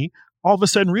in me all of a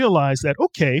sudden realized that,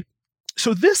 okay,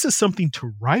 so this is something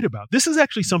to write about. This is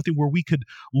actually something where we could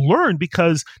learn,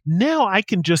 because now I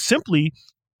can just simply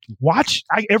watch.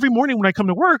 Every morning when I come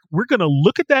to work, we're going to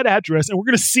look at that address and we're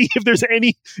going to see if there's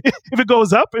if it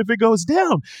goes up, if it goes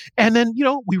down. And then,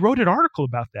 we wrote an article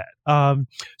about that.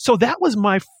 So that was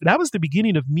the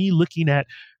beginning of me looking at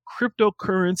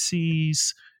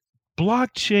cryptocurrencies,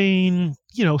 blockchain,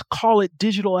 call it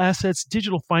digital assets,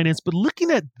 digital finance, but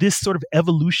looking at this sort of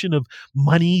evolution of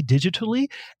money digitally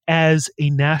as a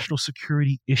national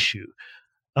security issue.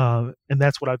 And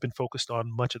that's what I've been focused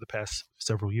on much of the past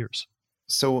several years.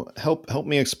 So help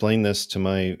me explain this to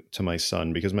my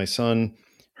son, because my son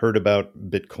heard about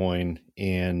Bitcoin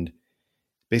and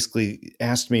basically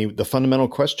asked me the fundamental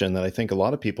question that I think a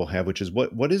lot of people have, which is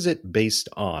what is it based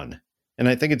on? And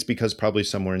I think it's because probably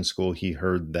somewhere in school he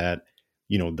heard that,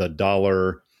 the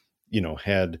dollar,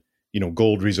 had,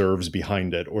 gold reserves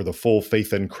behind it, or the full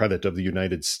faith and credit of the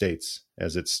United States,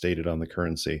 as it's stated on the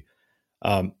currency.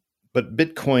 But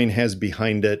Bitcoin has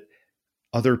behind it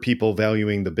other people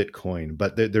valuing the Bitcoin,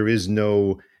 but there is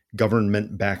no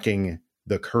government backing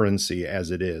the currency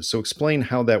as it is. So explain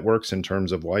how that works in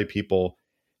terms of why people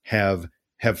have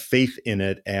faith in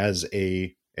it as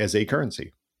a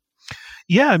currency.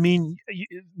 Yeah, I mean,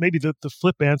 maybe the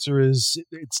flip answer is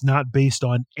it's not based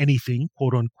on anything,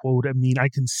 quote unquote. I mean, I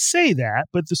can say that,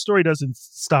 but the story doesn't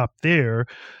stop there.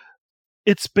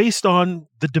 It's based on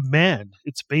the demand.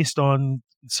 It's based on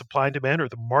supply and demand, or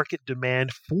the market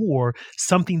demand for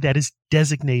something that is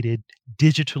designated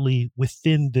digitally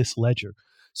within this ledger.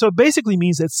 So it basically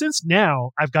means that since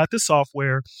now I've got the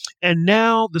software, and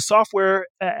now the software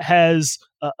has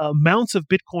amounts of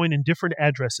Bitcoin in different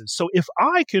addresses. So if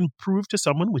I can prove to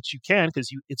someone, which you can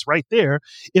because it's right there,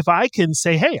 if I can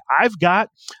say, hey, I've got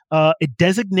a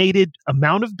designated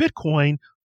amount of Bitcoin,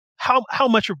 how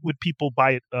much would people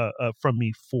buy it from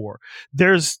me for?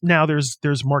 There's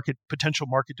potential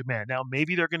market demand. Now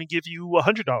maybe they're going to give you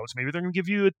 $100, maybe they're going to give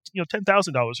you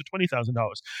 $10,000 or $20,000.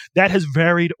 That has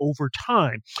varied over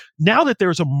time. Now that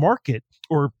there's a market,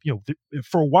 or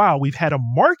for a while we've had a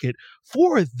market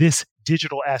for this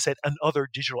digital asset and other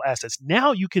digital assets.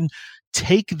 Now you can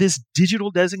take this digital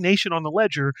designation on the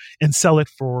ledger and sell it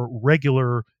for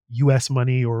regular U.S.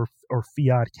 money or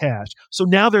fiat cash. So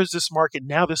now there's this market.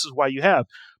 Now this is why you have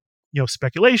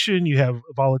speculation, you have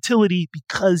volatility,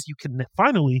 because you can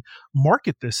finally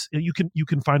market this. You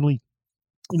can finally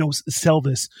sell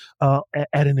this at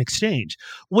an exchange.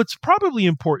 What's probably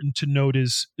important to note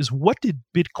is what did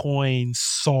Bitcoin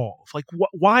solve? Like,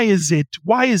 why is it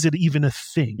even a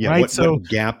thing? Yeah, right. What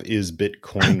gap is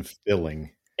Bitcoin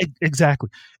filling? Exactly,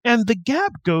 and the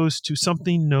gap goes to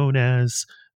something known as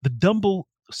the double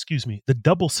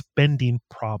spending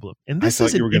problem. And I this thought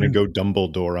is you were going to go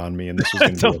Dumbledore on me, and this was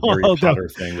going to be a Harry Potter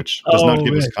thing, which does not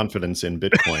give us confidence in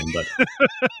Bitcoin.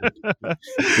 But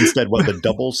instead, what, the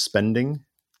double spending?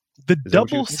 The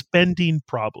double spending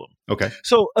problem. Okay.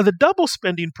 So the double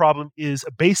spending problem is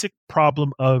a basic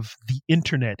problem of the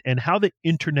internet and how the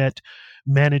internet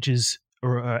manages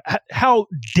or how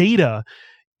data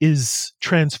is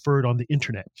transferred on the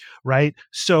internet, right?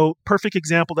 So perfect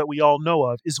example that we all know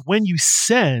of is when you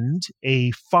send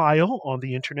a file on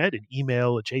the internet, an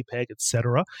email, a JPEG,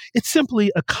 etc. It's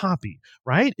simply a copy,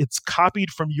 right? It's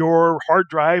copied from your hard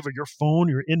drive or your phone,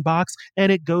 your inbox,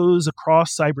 and it goes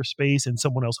across cyberspace and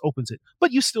someone else opens it,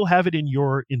 but you still have it in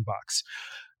your inbox.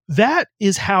 That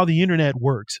is how the internet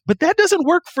works, but that doesn't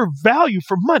work for value,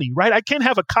 for money, right? I can't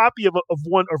have a copy of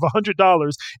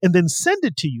 $100 and then send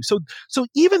it to you. So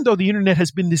even though the internet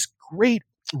has been this great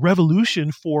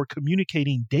revolution for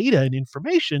communicating data and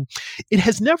information, it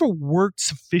has never worked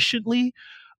sufficiently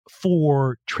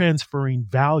for transferring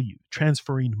value,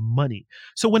 transferring money.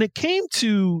 So when it came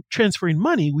to transferring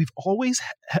money, we always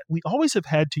have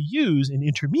had to use an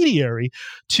intermediary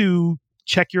to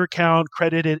check your account,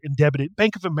 credit it and debit it.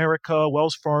 Bank of America,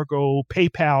 Wells Fargo,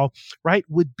 PayPal, right,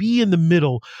 would be in the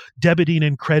middle, debiting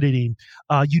and crediting.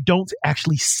 You don't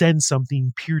actually send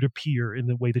something peer-to-peer in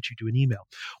the way that you do an email.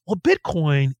 Well,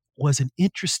 Bitcoin was an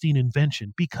interesting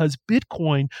invention because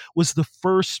Bitcoin was the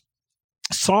first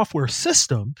software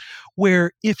system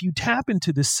where if you tap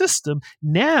into the system,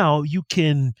 now you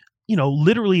can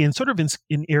literally and sort of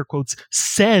in air quotes,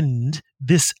 send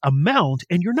this amount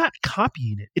and you're not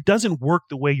copying it. It doesn't work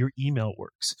the way your email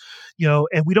works,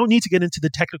 and we don't need to get into the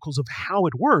technicals of how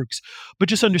it works, but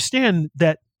just understand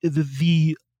that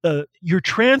you're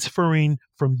transferring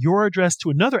from your address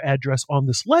to another address on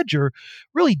this ledger,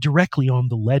 really directly on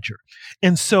the ledger.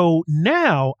 And so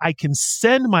now I can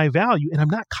send my value and I'm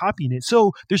not copying it.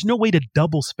 So there's no way to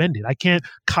double spend it. I can't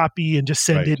copy and just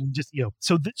send it and just,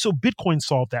 so Bitcoin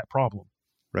solved that problem.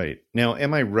 Right. Now,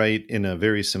 am I right in a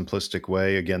very simplistic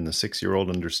way, again, the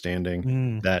 6-year-old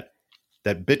understanding that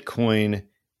Bitcoin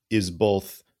is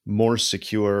both more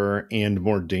secure and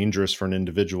more dangerous for an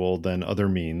individual than other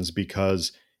means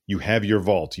because you have your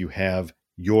vault, you have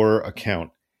your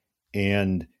account,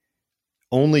 and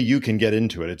only you can get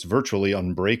into it. It's virtually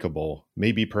unbreakable.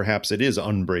 Maybe perhaps it is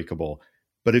unbreakable,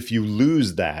 but if you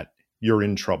lose that, you're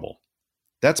in trouble.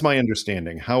 That's my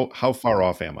understanding. How far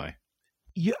off am I?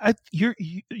 Yeah,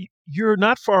 you're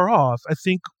not far off. I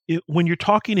think when you're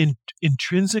talking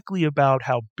intrinsically about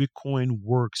how Bitcoin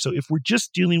works, so if we're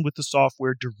just dealing with the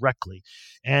software directly,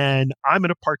 and I'm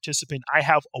a participant, I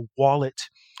have a wallet,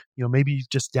 maybe you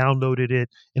just downloaded it,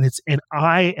 and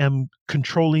I am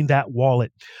controlling that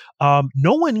wallet.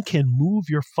 No one can move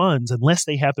your funds unless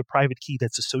they have the private key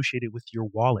that's associated with your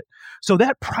wallet. So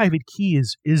that private key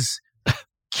is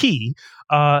key,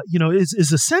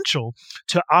 is essential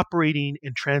to operating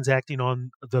and transacting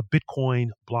on the Bitcoin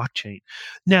blockchain.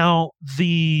 Now,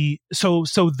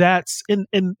 so that's and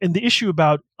the issue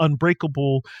about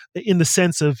unbreakable in the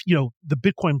sense of the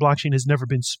Bitcoin blockchain has never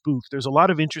been spoofed. There's a lot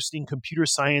of interesting computer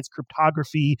science,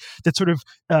 cryptography that sort of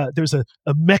there's a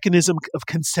mechanism of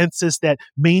consensus that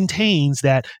maintains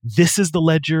that this is the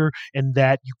ledger and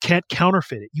that you can't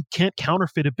counterfeit it. You can't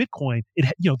counterfeit a Bitcoin.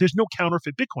 There's no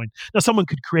counterfeit Bitcoin. Now, someone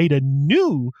could create a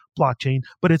new blockchain,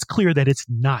 but it's clear that it's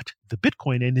not the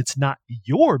Bitcoin and it's not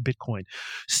your Bitcoin.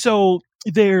 So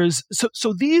these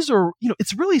are,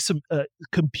 it's really some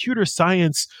computer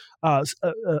science,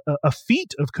 a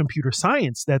feat of computer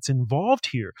science that's involved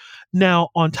here. Now,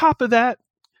 on top of that,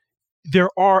 there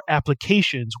are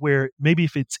applications where maybe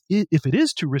if it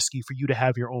is too risky for you to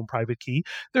have your own private key,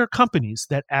 there are companies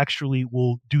that actually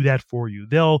will do that for you.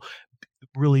 They'll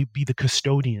really be the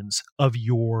custodians of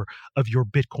your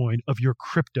Bitcoin, of your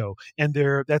crypto, and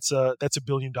that's a $1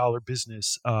 billion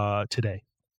business today.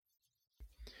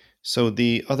 So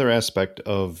the other aspect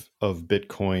of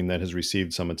Bitcoin that has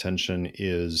received some attention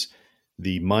is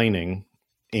the mining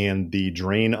and the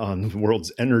drain on the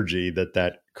world's energy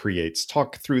that creates.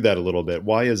 Talk through that a little bit.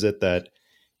 Why is it that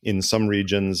in some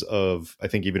regions of, I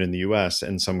think even in the US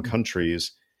and some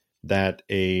countries, that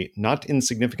a not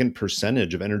insignificant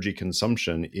percentage of energy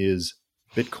consumption is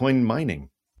Bitcoin mining?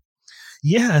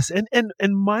 Yes, and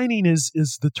mining is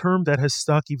the term that has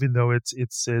stuck, even though it's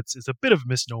a bit of a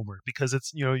misnomer because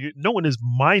it's no one is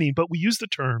mining, but we use the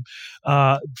term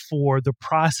for the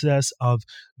process of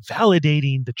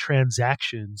validating the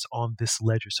transactions on this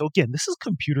ledger. So again, this is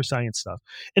computer science stuff,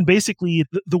 and basically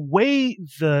the way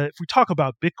if we talk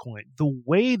about Bitcoin, the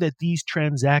way that these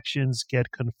transactions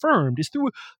get confirmed is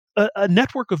through a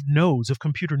network of nodes, of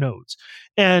computer nodes,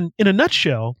 and in a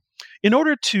nutshell, in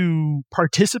order to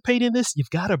participate in this, you've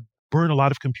got to burn a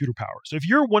lot of computer power. So if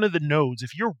you're one of the nodes,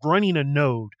 if you're running a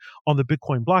node on the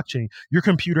Bitcoin blockchain, your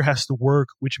computer has to work,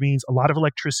 which means a lot of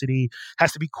electricity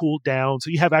has to be cooled down. So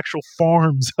you have actual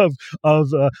farms of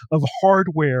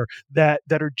hardware that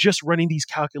are just running these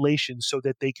calculations so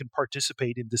that they can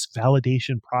participate in this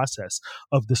validation process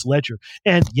of this ledger.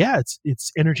 And yeah,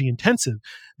 it's energy intensive.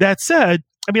 That said,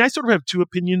 I mean, I sort of have two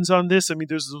opinions on this. I mean,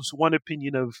 there's this one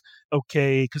opinion of,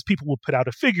 okay, because people will put out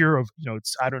a figure of,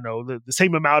 it's, I don't know, the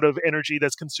same amount of energy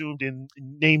that's consumed in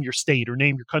name your state or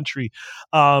name your country.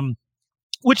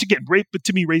 Which again, but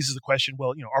to me raises the question,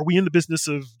 well, are we in the business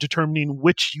of determining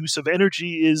which use of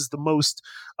energy is the most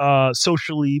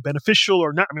socially beneficial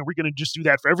or not? I mean, we're going to just do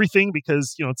that for everything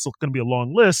because, it's going to be a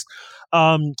long list.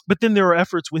 But then there are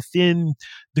efforts within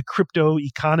the crypto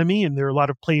economy, and there are a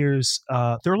lot of players,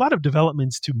 there are a lot of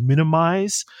developments to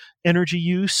minimize energy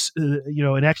use,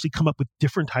 and actually come up with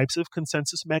different types of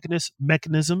consensus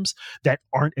mechanisms that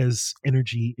aren't as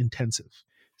energy intensive.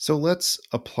 So let's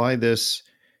apply this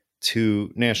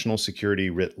to national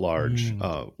security writ large.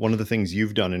 One of the things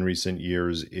you've done in recent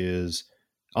years is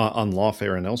on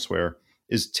Lawfare and elsewhere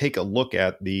is take a look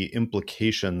at the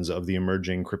implications of the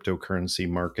emerging cryptocurrency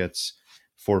markets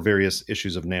for various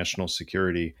issues of national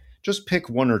security. Just pick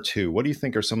one or two. What do you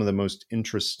think are some of the most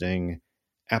interesting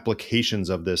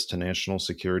applications of this to national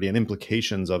security and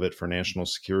implications of it for national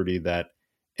security that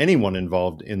anyone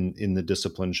involved in the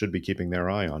discipline should be keeping their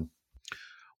eye on?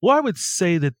 Well, I would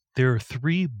say that there are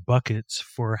three buckets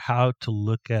for how to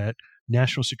look at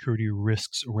national security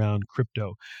risks around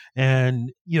crypto.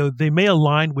 And, they may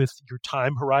align with your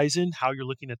time horizon, how you're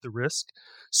looking at the risk.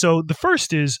 So the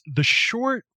first is the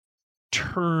short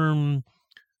term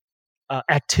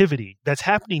activity that's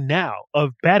happening now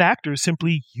of bad actors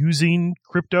simply using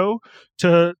crypto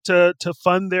to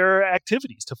fund their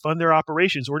activities, to fund their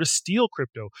operations, or to steal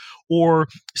crypto, or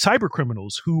cyber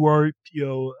criminals who are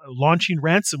launching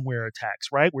ransomware attacks,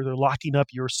 right, where they're locking up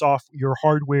your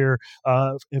hardware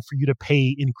for you to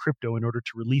pay in crypto in order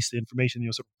to release the information,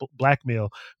 sort of blackmail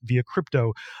via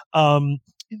crypto.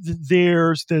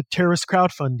 There's the terrorist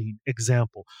crowdfunding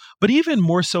example, but even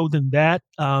more so than that,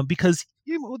 because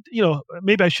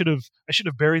maybe I should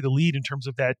have buried the lead in terms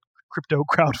of that crypto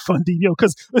crowdfunding,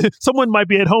 because someone might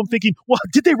be at home thinking, well,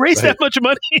 did they raise that much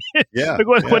money? Yeah.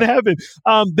 What happened?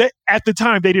 At the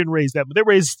time, they didn't raise that, but they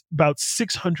raised about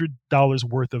 $600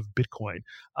 worth of Bitcoin.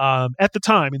 At the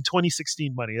time, in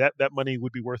 2016 money, that money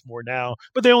would be worth more now,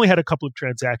 but they only had a couple of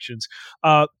transactions.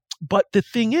 But the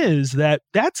thing is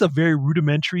that's a very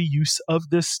rudimentary use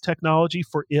of this technology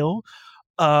for ill.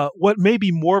 What may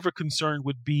be more of a concern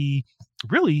would be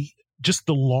really just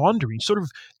the laundering, sort of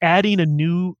adding a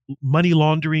new money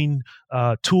laundering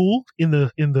tool in the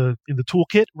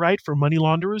toolkit, right, for money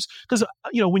launderers. Because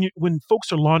when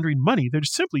folks are laundering money, they're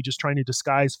simply just trying to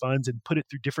disguise funds and put it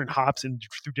through different hops and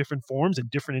through different forms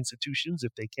and different institutions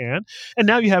if they can. And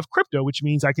now you have crypto, which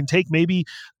means I can take maybe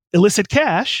illicit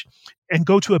cash and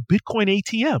go to a Bitcoin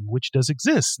ATM, which does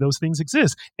exist. Those things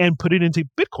exist, and put it into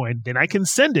Bitcoin. Then I can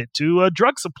send it to a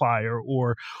drug supplier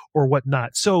or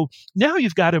whatnot. So now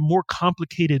you've got a more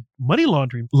complicated money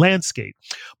laundering landscape.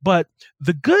 But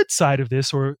the good side of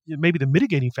this, or maybe the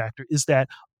mitigating factor, is that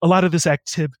a lot of this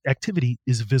activity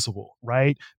is visible,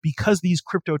 right? Because these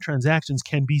crypto transactions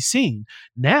can be seen.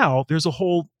 Now there's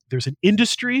an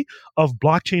industry of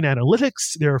blockchain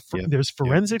analytics. There's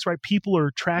forensics, right? People are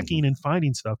tracking and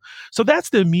finding stuff. So that's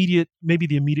maybe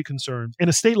the immediate concern. And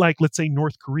a state like, let's say,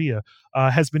 North Korea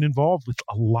has been involved with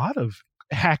a lot of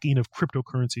hacking of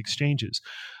cryptocurrency exchanges.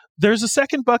 There's a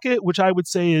second bucket, which I would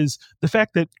say is the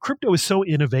fact that crypto is so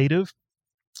innovative.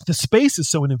 The space is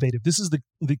so innovative. This is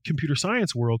the computer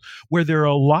science world where there are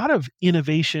a lot of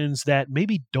innovations that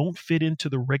maybe don't fit into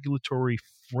the regulatory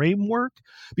framework.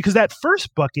 Because that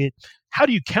first bucket, how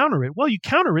do you counter it? Well, you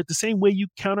counter it the same way you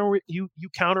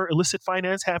counter illicit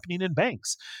finance happening in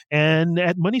banks and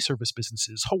at money service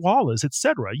businesses, hawalas,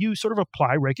 etc. You sort of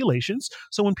apply regulations.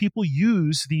 So when people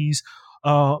use these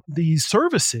these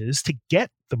services to get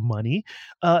the money,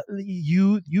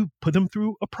 you put them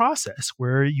through a process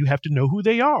where you have to know who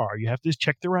they are. You have to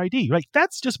check their ID. Right?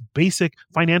 That's just basic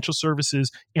financial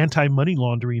services anti-money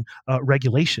laundering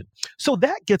regulation. So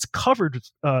that gets covered.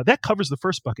 That covers the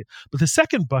first bucket. But the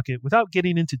second bucket, without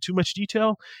getting into too much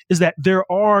detail, is that there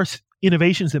are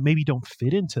innovations that maybe don't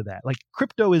fit into that. Like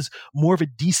crypto is more of a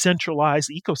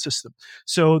decentralized ecosystem.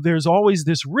 So there's always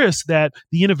this risk that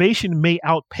the innovation may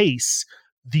outpace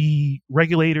the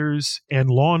regulators and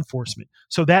law enforcement.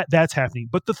 So that's happening.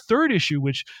 But the third issue,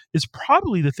 which is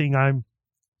probably the thing I'm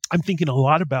thinking a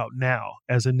lot about now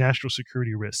as a national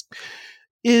security risk,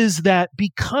 is that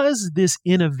because this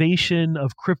innovation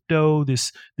of crypto,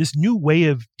 this new way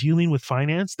of dealing with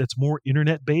finance that's more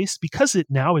internet based, because it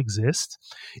now exists,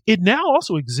 it now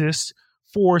also exists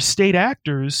for state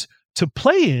actors to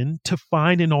play in to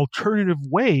find an alternative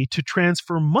way to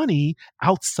transfer money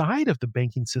outside of the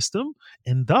banking system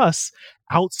and thus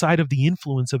outside of the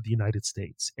influence of the United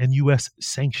States and U.S.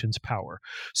 sanctions power.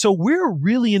 So we're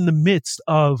really in the midst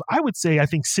of, I would say, I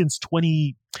think since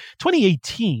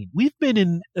 2018, we've been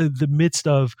in the midst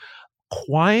of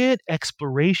quiet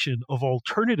exploration of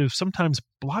alternative, sometimes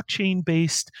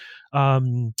blockchain-based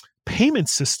payment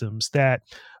systems that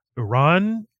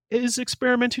Iran is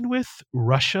experimenting with.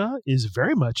 Russia is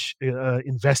very much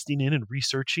investing in and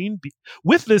researching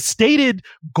with the stated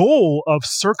goal of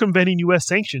circumventing U.S.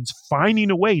 sanctions,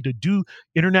 finding a way to do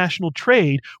international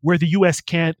trade where the U.S.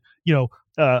 can't, tell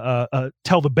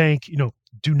the bank,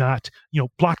 do not,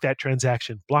 block that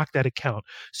transaction, block that account.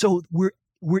 So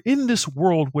we're in this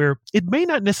world where it may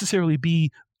not necessarily be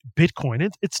Bitcoin.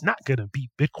 It's not going to be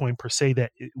Bitcoin per se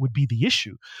that it would be the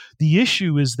issue. The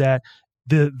issue is that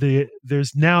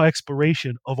there's now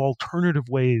exploration of alternative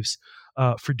ways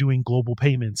for doing global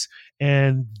payments,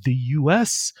 and the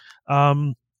U.S.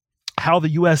 How the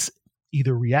U.S.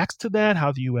 either reacts to that,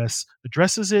 how the U.S.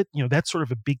 addresses it, that's sort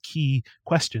of a big key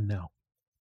question now.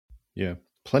 Yeah,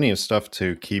 plenty of stuff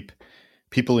to keep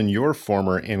people in your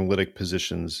former analytic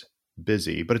positions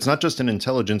busy, but it's not just an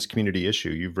intelligence community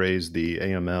issue. You've raised the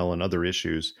AML and other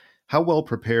issues. How well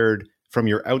prepared, from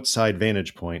your outside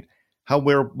vantage point, how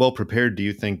well prepared do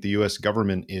you think the U.S.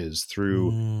 government is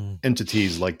through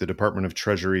entities like the Department of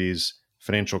Treasury's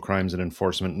Financial Crimes and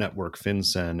Enforcement Network,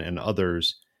 FinCEN, and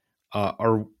others?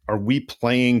 Are we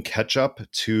playing catch up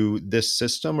to this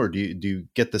system, or do you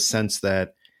get the sense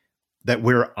that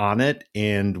we're on it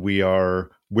and we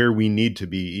are where we need to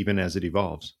be even as it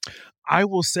evolves? I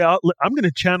will say, I'm going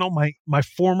to channel my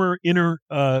former inner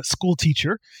school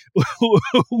teacher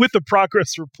with the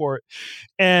progress report.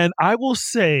 And I will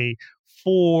say,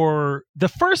 for the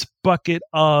first bucket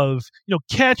of,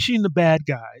 catching the bad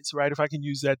guys, right? If I can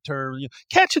use that term,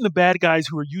 catching the bad guys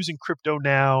who are using crypto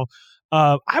now,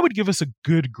 I would give us a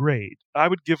good grade. I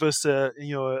would give us a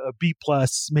B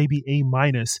plus, maybe A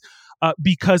minus.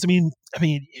 Because you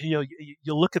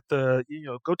look at go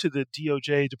to the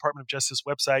DOJ, Department of Justice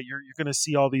website, you're going to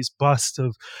see all these busts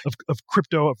of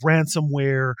crypto, of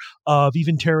ransomware, of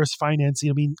even terrorist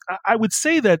financing. I would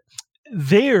say that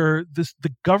the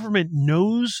government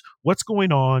knows what's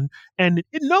going on, and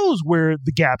it knows where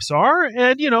the gaps are.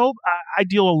 And, I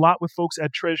deal a lot with folks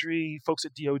at Treasury, folks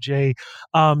at DOJ.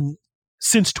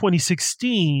 Since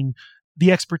 2016,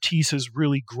 the expertise has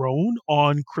really grown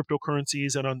on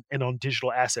cryptocurrencies and on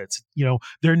digital assets.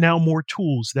 There are now more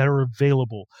tools that are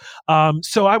available.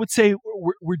 So I would say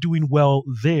we're doing well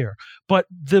there. But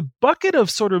the bucket of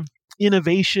sort of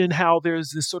innovation, how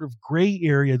there's this sort of gray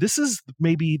area, I'd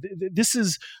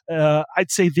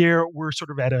say there we're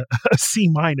sort of at a C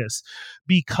minus,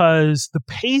 because the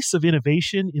pace of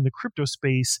innovation in the crypto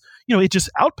space, it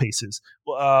just outpaces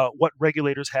what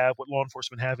regulators have, what law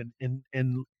enforcement have, and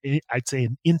I'd say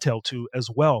an intel too as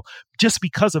well, just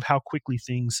because of how quickly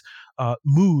things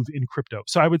move in crypto.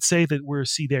 So I would say that we're a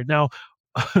C there. Now,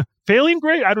 failing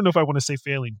grade, I don't know if I want to say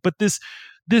failing, but this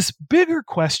bigger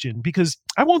question, because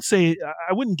I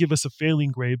wouldn't give us a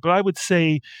failing grade, but I would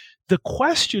say the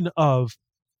question of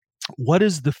what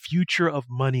is the future of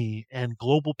money and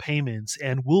global payments,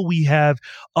 and will we have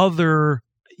other,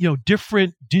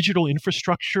 different digital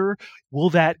infrastructure?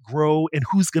 Will that grow, and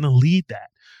who's going to lead that?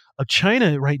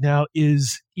 China right now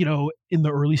is, in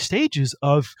the early stages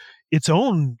of its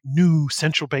own new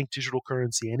central bank digital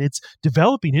currency, and it's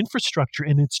developing infrastructure,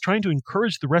 and it's trying to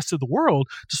encourage the rest of the world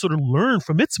to sort of learn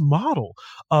from its model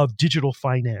of digital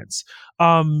finance.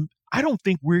 I don't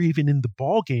think we're even in the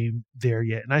ball game there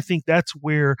yet. And I think that's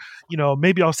where,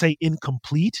 maybe I'll say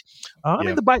incomplete. I mean,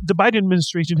 Yeah. the Biden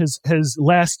administration has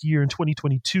last year in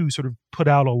 2022 sort of put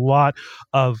out a lot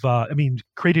of,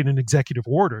 created an executive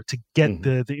order to get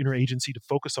Mhm. the interagency to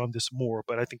focus on this more.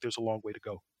 But I think there's a long way to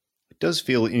go. It does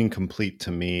feel incomplete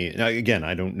to me. Now, again,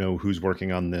 I don't know who's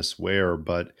working on this where,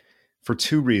 but for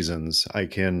two reasons, I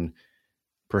can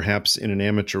perhaps in an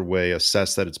amateur way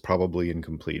assess that it's probably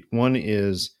incomplete. One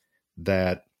is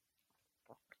that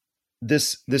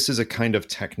this is a kind of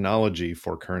technology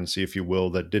for currency, if you will,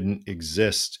 that didn't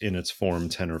exist in its form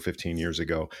 10 or 15 years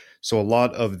ago. So a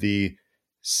lot of the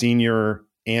senior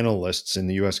analysts in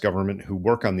the US government who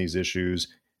work on these issues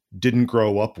didn't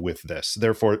grow up with this.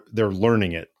 Therefore, they're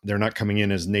learning it. They're not coming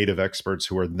in as native experts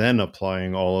who are then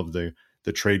applying all of the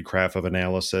tradecraft of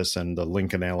analysis and the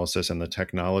link analysis and the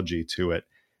technology to it,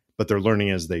 but they're learning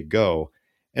as they go.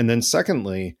 And then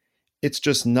secondly, it's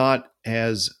just not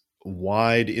as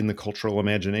wide in the cultural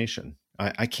imagination.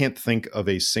 I can't think of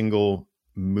a single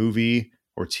movie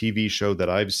or TV show that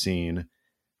I've seen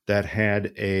that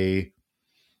had a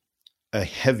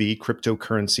heavy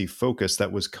cryptocurrency focus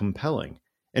that was compelling.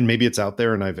 And maybe it's out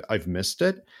there and I've missed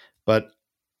it, but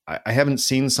I haven't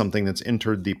seen something that's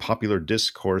entered the popular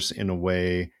discourse in a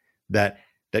way that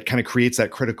kind of creates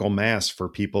that critical mass for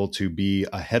people to be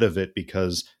ahead of it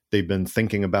because they've been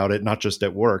thinking about it, not just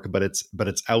at work, but it's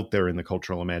out there in the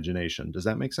cultural imagination. Does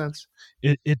that make sense?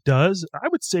 It does. I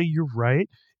would say you're right,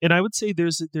 and I would say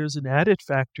there's an added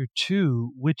factor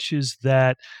too, which is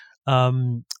that a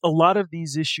lot of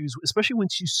these issues, especially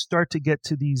once you start to get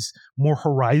to these more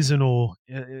horizontal,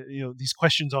 these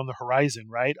questions on the horizon,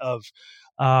 right? Of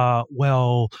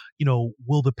will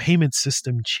the payment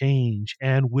system change,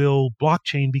 and will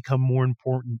blockchain become more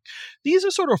important? These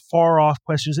are sort of far off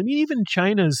questions. I mean, even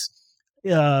China's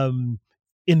um,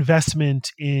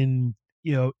 investment in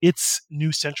its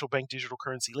new central bank digital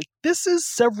currency, like this is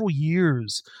several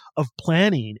years of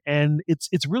planning, and it's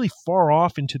really far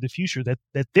off into the future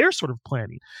that they're sort of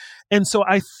planning. And so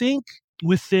I think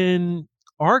within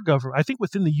our government, I think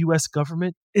within the US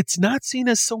government, it's not seen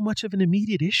as so much of an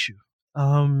immediate issue.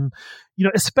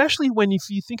 Especially when, if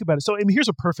you think about it. So, I mean, here's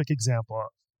a perfect example.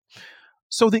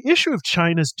 So the issue of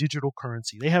China's digital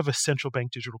currency, they have a central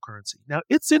bank digital currency. Now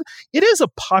it is a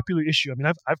popular issue. I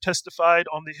mean, I've testified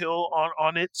on the Hill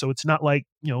on it. So it's not like,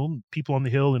 people on the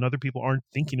Hill and other people aren't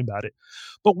thinking about it.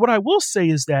 But what I will say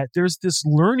is that there's this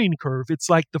learning curve. It's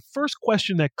like the first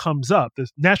question that comes up, the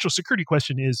national security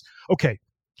question is, okay,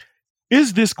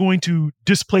 is this going to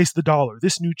displace the dollar,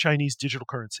 this new Chinese digital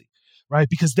currency? Right?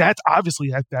 Because that's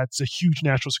obviously that's a huge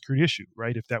national security issue,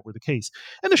 right? If that were the case.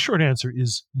 And the short answer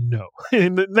is no.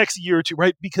 In the next year or two,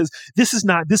 right? Because this does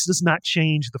not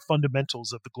change the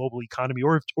fundamentals of the global economy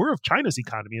or of China's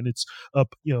economy and its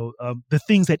the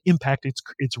things that impact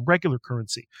its regular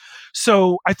currency.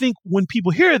 So I think when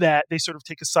people hear that, they sort of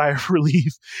take a sigh of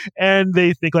relief and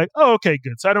they think like, oh, okay,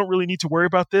 good. So I don't really need to worry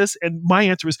about this. And my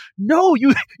answer is no,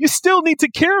 you still need to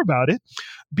care about it,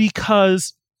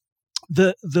 because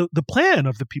the plan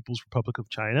of the People's Republic of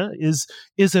China is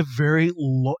a very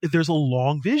there's a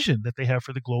long vision that they have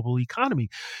for the global economy.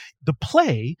 The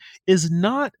play is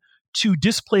not to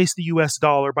displace the US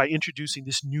dollar by introducing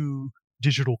this new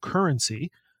digital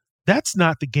currency. That's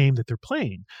not the game that they're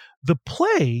playing. The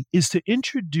play is to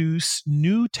introduce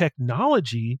new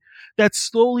technology that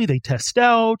slowly they test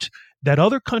out, that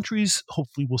other countries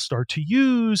hopefully will start to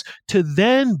use, to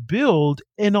then build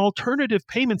an alternative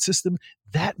payment system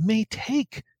that may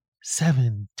take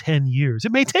 7-10 years.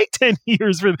 It may take 10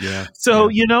 years for so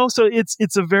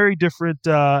it's a very different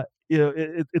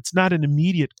it's not an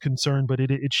immediate concern, but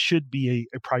it should be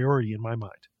a priority in my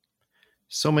mind.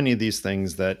 So many of these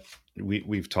things that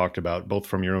we've talked about, both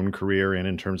from your own career and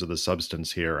in terms of the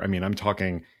substance here. I mean, I'm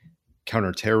talking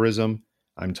counterterrorism.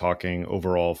 I'm talking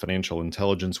overall financial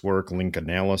intelligence work, link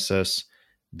analysis,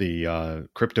 the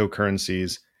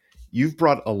cryptocurrencies. You've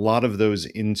brought a lot of those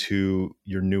into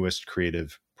your newest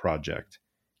creative project.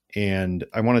 And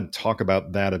I want to talk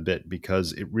about that a bit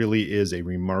because it really is a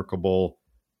remarkable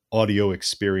audio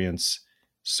experience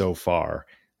so far.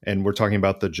 And we're talking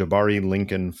about the Jabari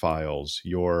Lincoln Files. I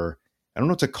don't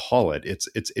know what to call it. It's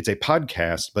a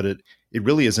podcast, but it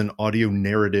really is an audio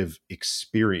narrative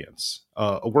experience,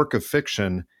 a work of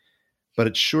fiction. But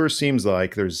it sure seems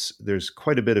like there's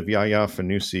quite a bit of Yahya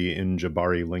Fanusi in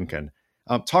Jabari Lincoln.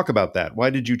 Talk about that. Why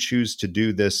did you choose to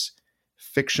do this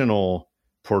fictional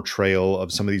portrayal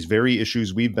of some of these very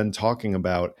issues we've been talking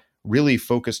about, really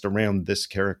focused around this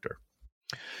character?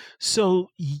 So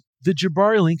the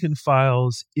Jabari Lincoln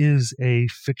Files is a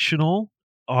fictional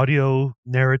audio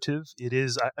narrative. It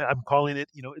is, I'm calling it,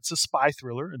 it's a spy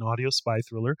thriller, an audio spy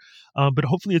thriller, but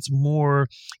hopefully it's more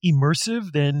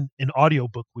immersive than an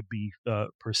audiobook would be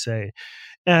per se.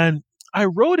 And I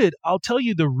wrote it, I'll tell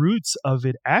you the roots of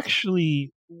it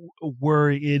actually were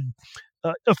in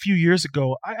a few years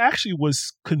ago. I actually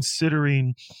was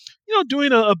considering,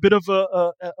 doing a bit of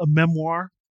a memoir,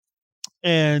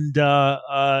 and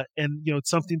it's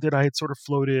something that I had sort of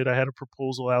floated. I had a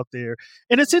proposal out there,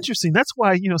 and it's interesting. That's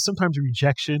why sometimes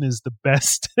rejection is the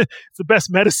best. It's the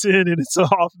best medicine, and it's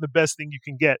often the best thing you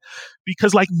can get,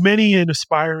 because like many an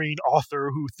aspiring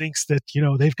author who thinks that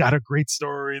they've got a great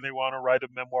story and they want to write a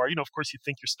memoir, of course you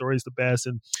think your story is the best,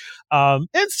 and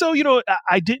so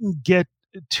I didn't get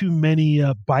too many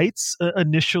bites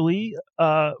initially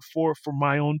for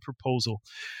my own proposal.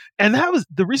 And that was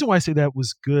the reason why I say that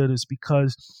was good, is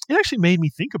because it actually made me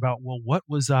think about, well, what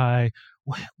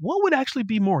would actually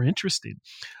be more interesting?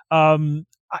 I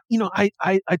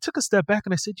took a step back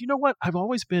and I said, you know what? I've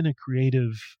always been a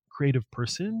creative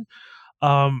person.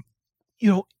 It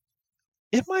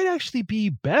might actually be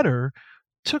better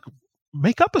to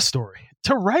make up a story,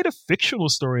 to write a fictional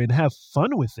story and have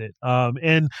fun with it.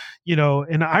 And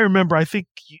I remember, I think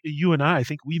you and I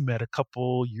think we met a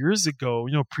couple years ago,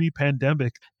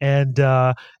 pre-pandemic. And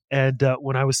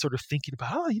when I was sort of thinking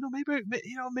about,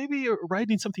 maybe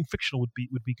writing something fictional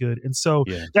would be good. And so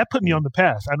that put me on the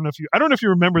path. I don't know if you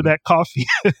remember that coffee.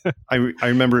 I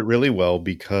remember it really well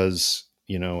because,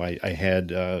 I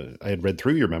had read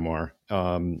through your memoir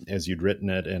as you'd written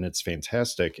it, and it's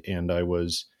fantastic. And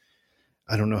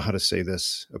I don't know how to say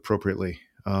this appropriately.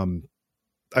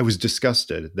 I was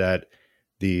disgusted that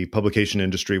the publication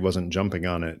industry wasn't jumping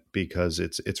on it, because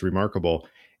it's remarkable.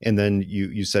 And then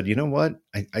you said, you know what?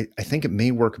 I think it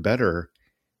may work better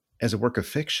as a work of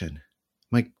fiction.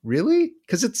 I'm like, really?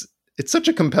 Because it's such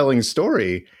a compelling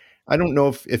story. I don't know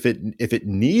if it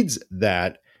needs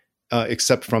that,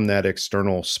 except from that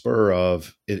external spur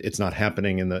of it's not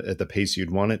happening at the pace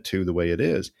you'd want it to, the way it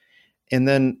is. And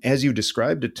then as you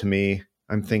described it to me,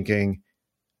 I'm thinking,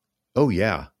 oh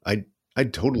yeah,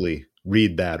 I'd totally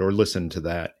read that or listen to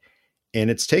that. And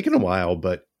it's taken a while,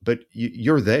 but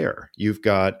you're there. You've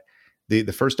got the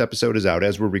first episode is out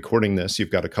as we're recording this.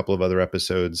 You've got a couple of other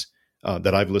episodes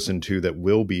that I've listened to that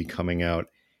will be coming out.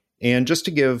 And just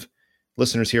to give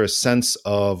listeners here a sense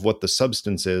of what the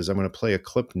substance is, I'm going to play a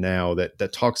clip now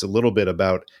that talks a little bit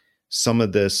about some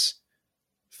of this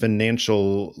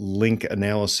financial link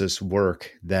analysis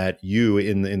work that you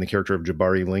in the character of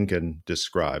Jabari Lincoln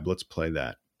describe. Let's play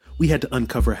that. We had to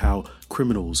uncover how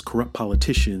criminals, corrupt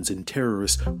politicians, and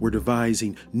terrorists were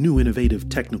devising new innovative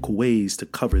technical ways to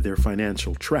cover their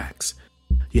financial tracks.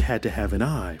 You had to have an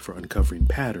eye for uncovering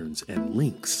patterns and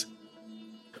links.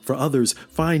 For others,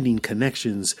 finding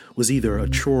connections was either a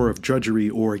chore of drudgery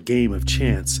or a game of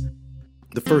chance.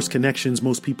 The first connections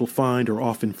most people find are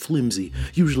often flimsy,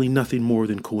 usually nothing more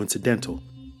than coincidental.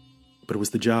 But it was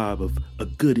the job of a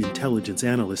good intelligence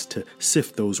analyst to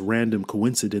sift those random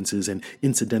coincidences and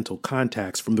incidental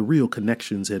contacts from the real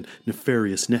connections and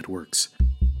nefarious networks.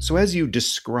 So as you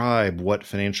describe what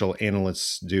financial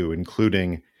analysts do,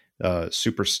 including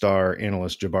superstar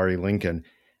analyst Jabari Lincoln,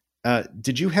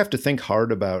 did you have to think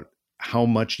hard about how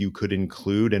much you could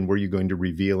include, and were you going to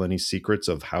reveal any secrets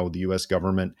of how the U.S.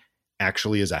 government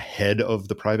actually is ahead of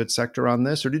the private sector on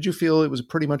this, or did you feel it was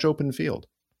pretty much open field?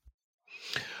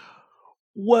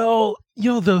 Well,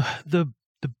 the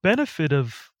benefit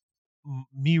of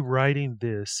me writing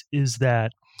this is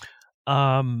that,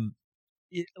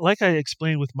 like I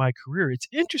explained with my career, it's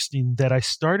interesting that I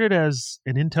started as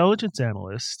an intelligence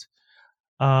analyst,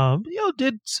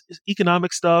 did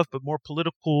economic stuff, but more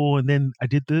political, and then I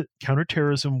did the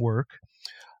counterterrorism work.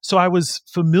 So I was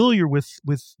familiar with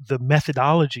the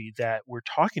methodology that we're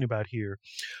talking about here.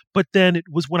 But then it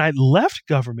was when I left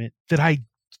government that I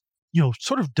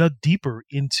sort of dug deeper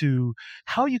into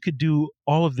how you could do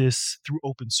all of this through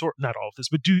open source, not all of this,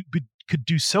 but could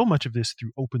do so much of this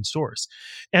through open source.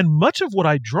 And much of what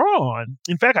I draw on,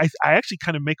 in fact, I actually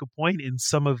kind of make a point in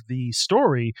some of the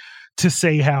story to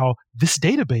say how this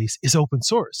database is open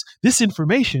source. This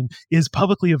information is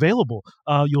publicly available.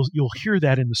 You'll hear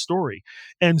that in the story.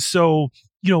 And so,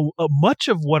 much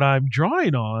of what I'm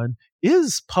drawing on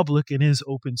is public and is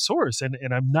open source, and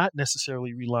I'm not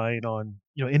necessarily relying on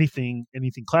anything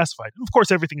classified. And of course,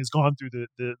 everything has gone through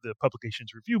the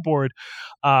Publications Review Board,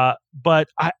 but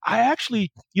I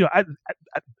actually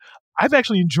I've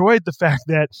actually enjoyed the fact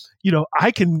that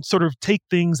I can sort of take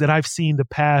things that I've seen the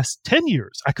past 10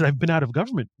 years, because I've been out of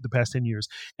government the past 10 years,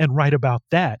 and write about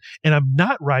that. And I'm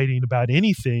not writing about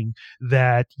anything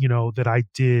that that I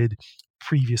did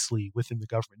previously within the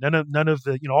government. None of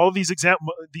the all of these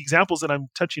examples that I'm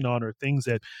touching on are things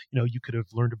that you could have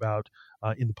learned about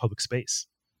in the public space.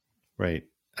 Right.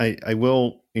 I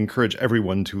will encourage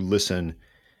everyone to listen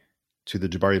to the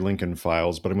Jabari Lincoln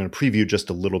Files, but I'm going to preview just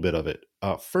a little bit of it.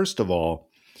 First of all,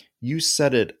 you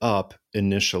set it up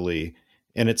initially,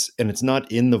 and it's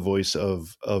not in the voice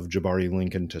of Jabari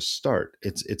Lincoln to start.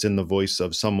 It's in the voice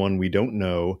of someone we don't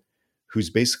know, who's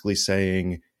basically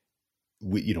saying,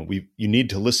 you need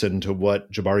to listen to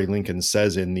what Jabari Lincoln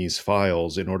says in these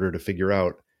files in order to figure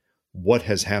out what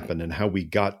has happened and how we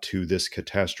got to this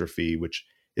catastrophe, which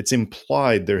it's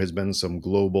implied there has been some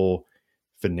global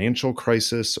financial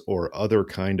crisis or other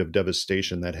kind of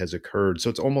devastation that has occurred. So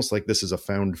it's almost like this is a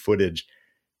found footage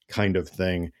kind of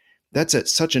thing.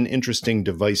 That's such an interesting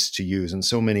device to use. And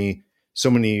so many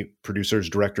producers,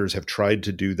 directors have tried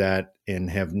to do that and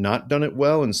have not done it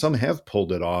well. And some have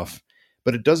pulled it off,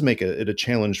 but it does make it a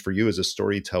challenge for you as a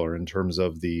storyteller in terms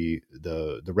of the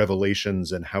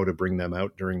revelations and how to bring them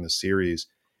out during the series.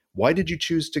 Why did you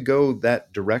choose to go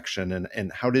that direction?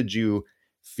 And how did you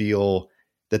feel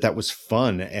that was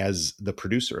fun as the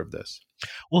producer of this?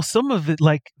 Well, some of it,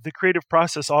 like the creative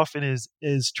process often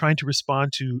is trying to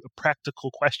respond to a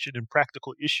practical question and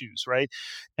practical issues, right?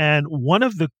 And one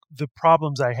of the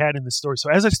problems I had in the story,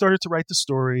 so as I started to write the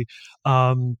story,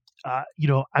 I'm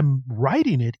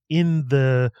writing it in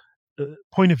the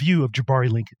point of view of Jabari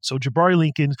Lincoln. So Jabari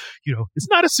Lincoln, it's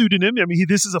not a pseudonym. I mean,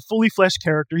 this is a fully fleshed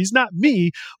character. He's not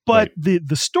me, but right.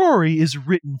 The story is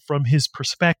written from his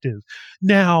perspective.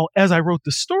 Now, as I wrote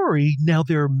the story, now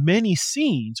there are many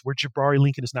scenes where Jabari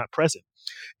Lincoln is not present.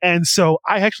 And so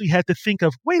I actually had to think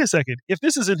of, wait a second, if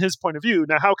this isn't his point of view,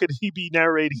 now how could he be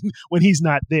narrating when he's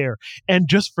not there? And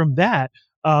just from that,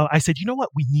 I said, you know what?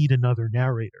 We need another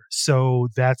narrator. So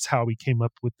that's how we came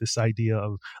up with this idea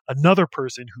of another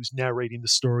person who's narrating the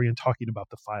story and talking about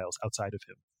the files outside of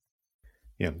him.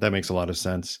 Yeah, that makes a lot of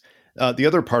sense. The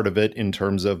other part of it, in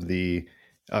terms of the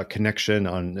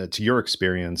connection to your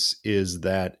experience, is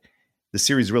that the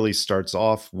series really starts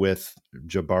off with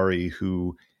Jabari,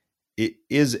 who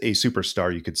is a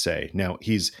superstar, you could say. Now,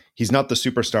 he's not the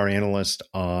superstar analyst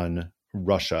on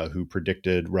Russia who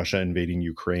predicted Russia invading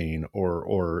Ukraine,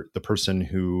 or the person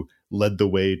who led the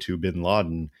way to bin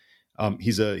Laden.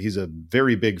 He's a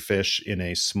very big fish in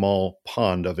a small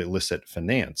pond of illicit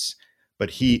finance,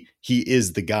 but he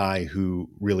is the guy who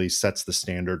really sets the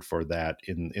standard for that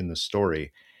in the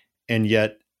story. And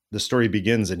yet the story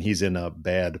begins and he's in a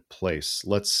bad place.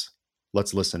 Let's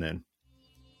listen in.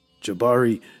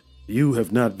 Jabari, you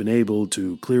have not been able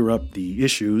to clear up the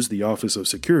issues the Office of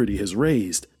Security has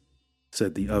raised,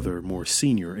 said the other, more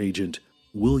senior agent,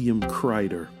 William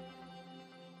Kreider.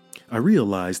 I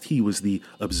realized he was the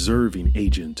observing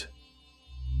agent.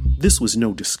 This was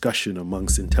no discussion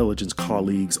amongst intelligence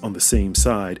colleagues on the same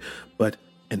side, but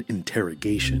an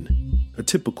interrogation, a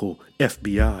typical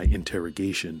FBI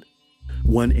interrogation.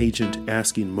 One agent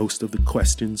asking most of the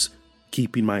questions,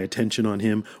 keeping my attention on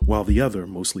him, while the other,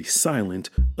 mostly silent,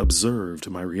 observed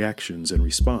my reactions and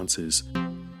responses.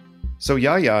 So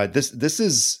Yahya, this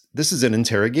is an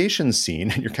interrogation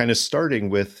scene. You're kind of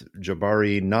starting with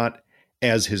Jabari not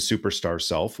as his superstar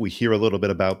self. We hear a little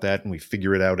bit about that and we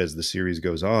figure it out as the series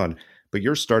goes on. But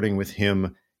you're starting with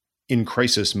him in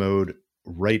crisis mode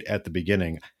right at the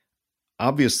beginning.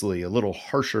 Obviously, a little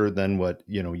harsher than what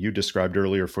you described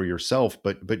earlier for yourself,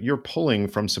 but you're pulling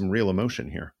from some real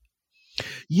emotion here.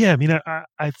 Yeah, I mean,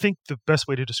 I think the best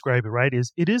way to describe it, right,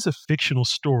 is it is a fictional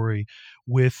story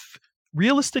with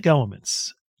realistic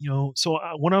elements, so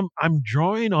when I'm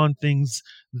drawing on things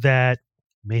that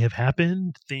may have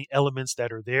happened, the elements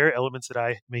that are there, elements that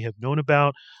I may have known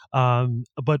about,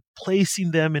 but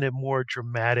placing them in a more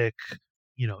dramatic,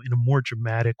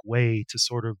 way to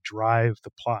sort of drive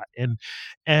the plot.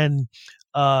 And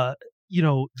the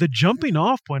jumping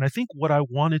off point, I think what I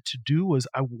wanted to do was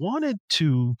I wanted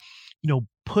to,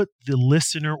 put the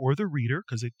listener or the reader,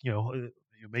 because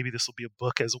maybe this will be a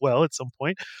book as well at some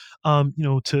point,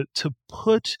 to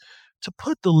put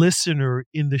the listener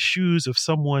in the shoes of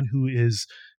someone who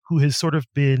has sort of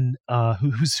been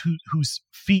whose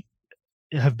feet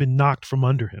have been knocked from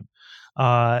under him,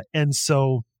 and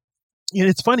so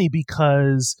it's funny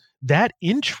because that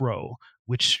intro,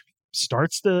 which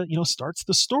starts the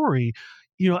story.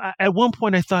 At one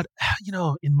point I thought,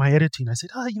 in my editing, I said,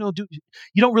 you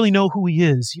don't really know who he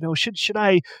is. Should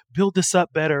I build this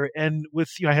up better? And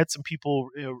I had some people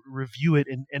review it,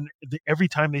 and every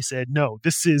time they said, no,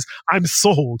 I'm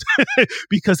sold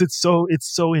because it's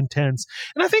so intense.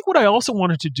 And I think what I also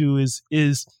wanted to do is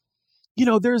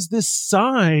there's this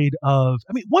side of,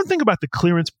 one thing about the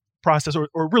clearance process, or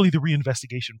really the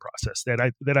reinvestigation process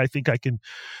that I think I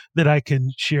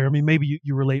can share. I mean, maybe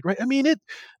you relate, right? I mean,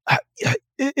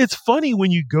 it's funny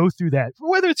when you go through that,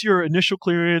 whether it's your initial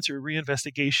clearance or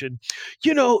reinvestigation,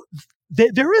 you know,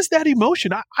 there is that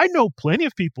emotion. I know plenty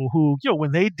of people who,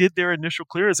 when they did their initial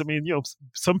clearance, I mean,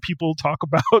 some people talk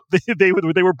about they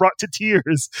were brought to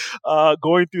tears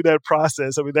going through that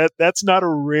process. I mean, that's not a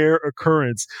rare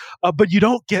occurrence, but you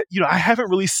don't get, I haven't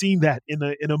really seen that in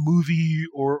a movie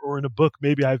or in a book.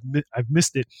 Maybe I've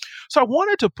missed it. So I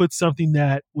wanted to put something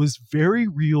that was very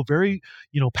real, very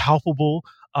palpable.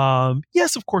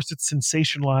 Yes, of course, it's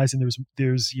sensationalized, and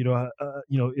there's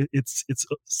it's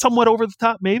somewhat over the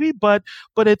top, maybe, but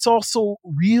it's also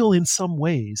real in some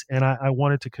ways, and I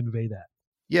wanted to convey that.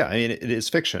 Yeah, I mean, it is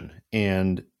fiction,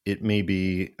 and it may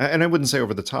be, and I wouldn't say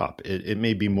over the top. It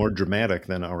may be more dramatic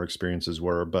than our experiences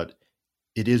were, but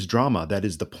it is drama. That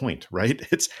is the point, right?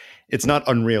 It's not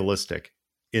unrealistic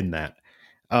in that.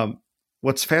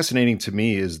 What's fascinating to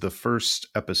me is the first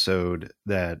episode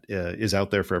that is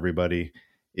out there for everybody.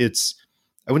 It's,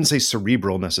 I wouldn't say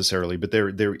cerebral necessarily, but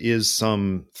there is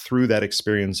some, through that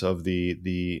experience of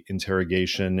the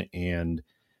interrogation and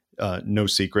no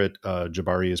secret,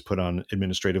 Jabari is put on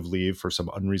administrative leave for some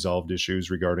unresolved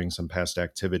issues regarding some past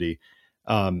activity.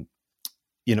 There's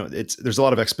a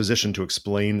lot of exposition to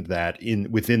explain that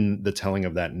within the telling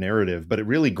of that narrative, but it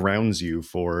really grounds you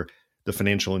for the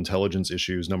financial intelligence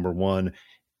issues, number one,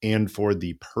 and for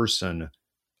the person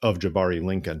of Jabari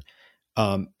Lincoln.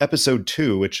 Episode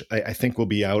 2, which I think will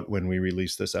be out when we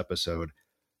release this episode,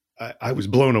 I was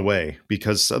blown away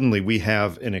because suddenly we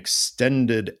have an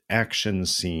extended action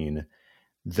scene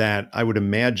that I would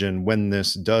imagine when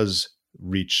this does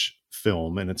reach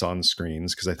film and it's on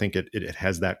screens, because I think it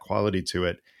has that quality to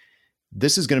it.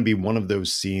 This is going to be one of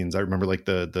those scenes. I remember like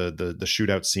the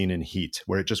shootout scene in Heat,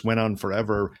 where it just went on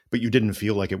forever, but you didn't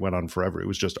feel like it went on forever. It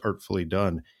was just artfully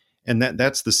done. And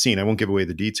that's the scene. I won't give away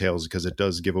the details because it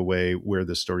does give away where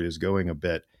the story is going a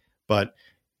bit. But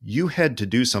you had to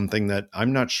do something that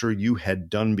I'm not sure you had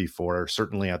done before,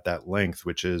 certainly at that length,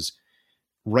 which is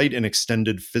write an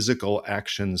extended physical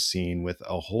action scene with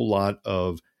a whole lot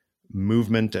of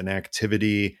movement and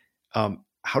activity.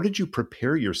 How did you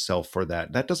prepare yourself for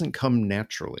that? That doesn't come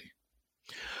naturally.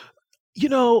 I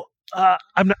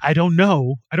don't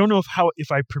know. I don't know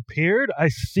if I prepared. I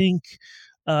think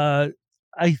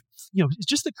it's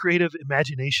just the creative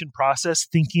imagination process,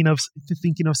 thinking of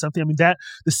something. I mean, that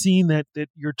the scene that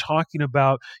you're talking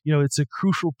about, it's a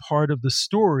crucial part of the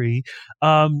story.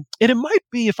 And it might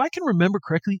be, if I can remember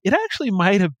correctly, it actually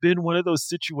might have been one of those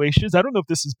situations. I don't know if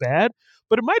this is bad,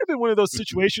 but it might have been one of those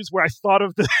situations where I thought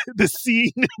of the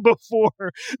scene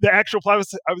before the actual plot.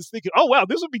 I was thinking, oh wow,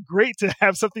 this would be great to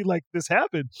have something like this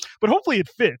happen. But hopefully it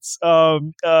fits.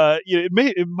 It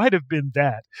might have been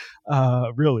that.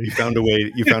 Really, you found a way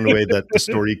that the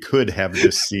story could have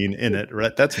this scene in it,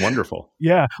 right? That's wonderful.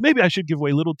 Yeah, maybe I should give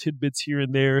away little tidbits here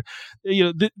and there.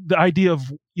 The idea of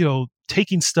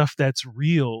taking stuff that's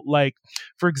real. Like,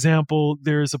 for example,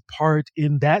 there's a part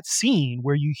in that scene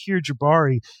where you hear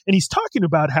Jabari, and he's talking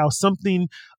about how something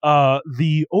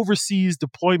the overseas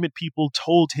deployment people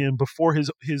told him before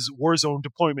his war zone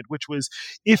deployment, which was,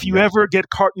 if you ever get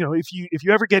caught, if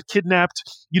you ever get kidnapped,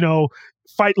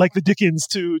 fight like the Dickens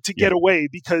to get away,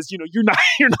 because you're not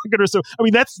gonna. So I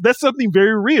mean, that's something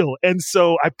very real, and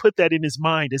so I put that in his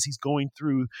mind as he's going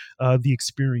through the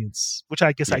experience, which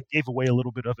I guess I gave away a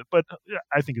little bit of it, but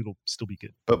I think it'll still be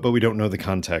good. But we don't know the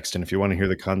context, and if you want to hear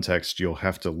the context, you'll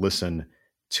have to listen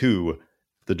to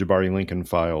the Jabari Lincoln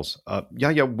Files.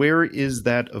 Where is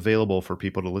that available for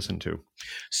people to listen to?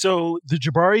 So the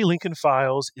Jabari Lincoln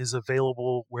Files is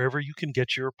available wherever you can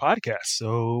get your podcasts.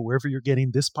 So wherever you're getting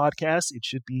this podcast, it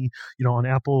should be, on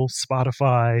Apple,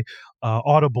 Spotify,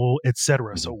 Audible,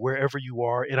 etc. So wherever you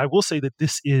are. And I will say that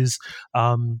this is,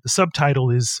 the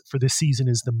subtitle is for this season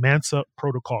is the Mansa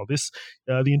Protocol.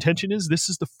 The intention is this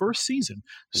is the first season.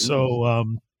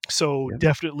 So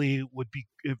definitely would be,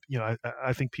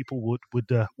 I think people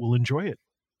will enjoy it.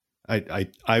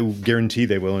 I guarantee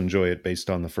they will enjoy it based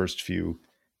on the first few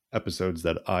episodes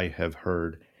that I have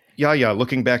heard.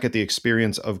 Looking back at the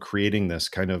experience of creating this,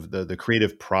 kind of the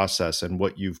creative process and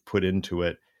what you've put into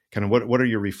it, kind of what are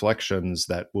your reflections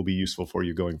that will be useful for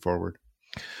you going forward?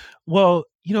 Well,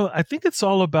 I think it's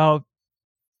all about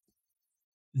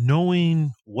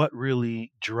knowing what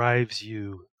really drives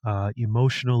you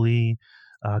emotionally,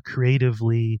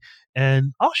 creatively.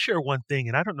 And I'll share one thing,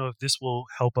 and I don't know if this will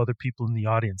help other people in the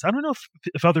audience. I don't know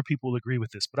if other people will agree with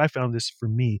this, but I found this for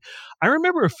me. I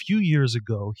remember a few years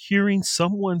ago hearing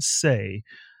someone say,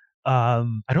 I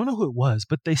don't know who it was,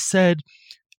 but they said,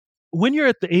 when you're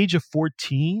at the age of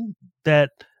 14, that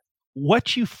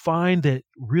what you find that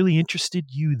really interested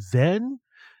you then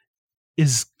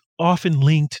is often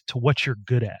linked to what you're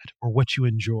good at or what you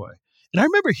enjoy. And I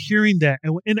remember hearing that.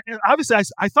 And obviously,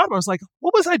 I thought about it, I was like,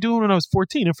 what was I doing when I was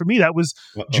 14? And for me, that was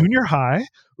junior high,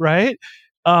 right?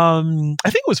 I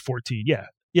think it was 14. Yeah.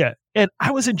 Yeah. And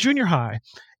I was in junior high.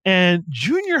 And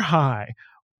junior high,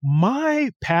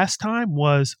 my pastime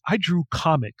was I drew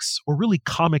comics, or really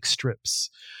comic strips.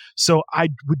 So I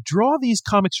would draw these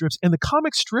comic strips, and the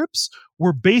comic strips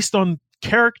were based on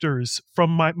characters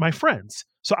from my friends.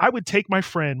 So I would take my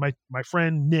friend Nick,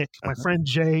 my friend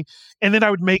Jay, and then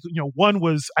I would make, one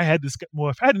was, I had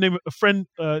a friend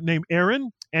named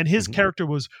Aaron, and his character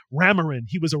was Ramarin.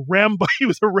 He was a Rambo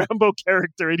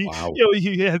character, and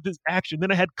he had this action.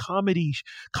 Then I had comedy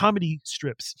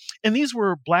strips, and these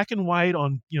were black and white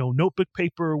on notebook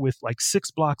paper with like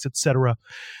 6 blocks, etc.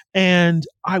 And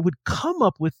I would come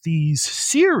up with these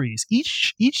series.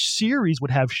 Each series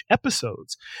would have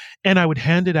episodes, and I would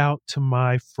hand it out to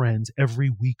my friends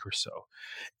every week or so.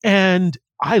 And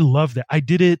I love that. I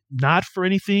did it not for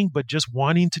anything, but just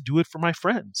wanting to do it for my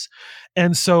friends.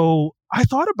 And so I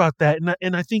thought about that.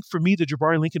 And I think for me, the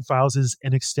Jabari Lincoln Files is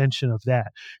an extension of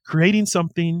that, creating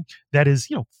something that is,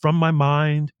 from my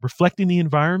mind, reflecting the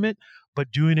environment, but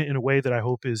doing it in a way that I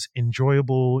hope is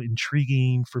enjoyable,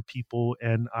 intriguing for people.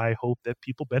 And I hope that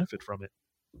people benefit from it.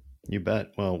 You bet.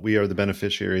 Well, we are the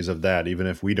beneficiaries of that, even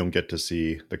if we don't get to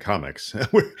see the comics.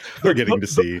 We're getting to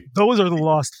see. Those are the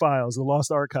lost files, the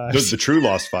lost archives. Those are the true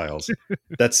lost files.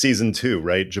 That's season 2,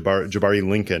 right? Jabari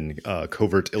Lincoln,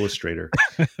 covert illustrator.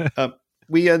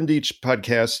 We end each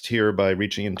podcast here by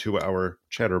reaching into our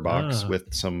chatterbox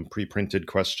with some pre-printed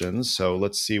questions. So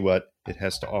let's see what it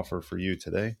has to offer for you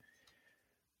today.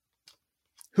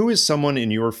 Who is someone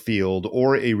in your field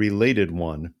or a related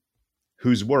one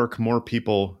whose work more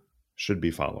people should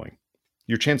be following?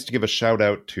 Your chance to give a shout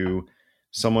out to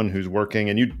someone who's working,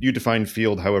 and you define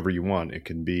field however you want. It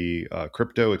can be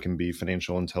crypto, it can be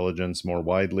financial intelligence more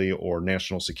widely, or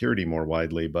national security more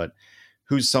widely, but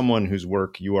who's someone whose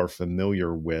work you are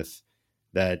familiar with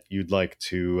that you'd like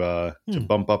to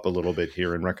bump up a little bit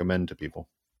here and recommend to people?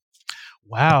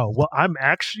 Wow. Well, I'm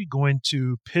actually going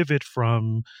to pivot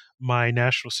from my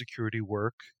national security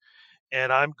work,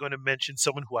 and I'm going to mention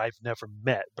someone who I've never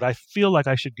met, but I feel like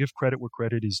I should give credit where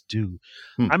credit is due.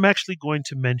 I'm actually going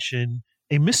to mention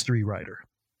a mystery writer.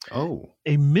 Oh.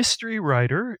 A mystery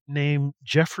writer named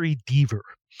Jeffrey Deaver.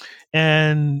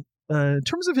 And in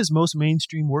terms of his most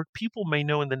mainstream work, people may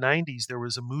know in the 90s there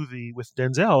was a movie with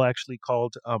Denzel actually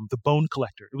called The Bone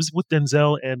Collector. It was with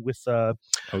Denzel and with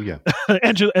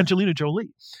Angelina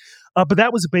Jolie. But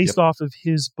that was based off of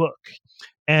his book.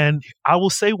 And I will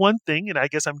say one thing, and I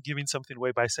guess I'm giving something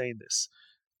away by saying this.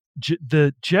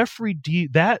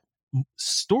 That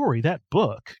story, that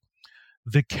book,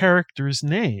 the character's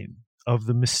name of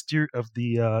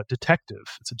the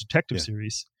detective, it's a detective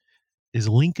series, is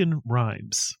Lincoln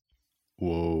Rhymes.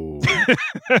 Whoa.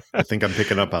 I think I'm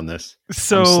picking up on this.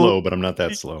 So, I'm slow, but I'm not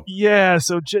that slow. Yeah.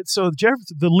 So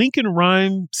the Lincoln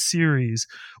Rhyme series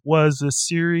was a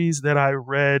series that I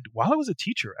read while I was a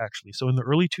teacher, actually. So in the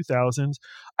early 2000s,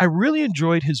 I really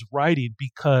enjoyed his writing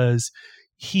because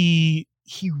he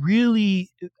really,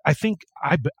 I think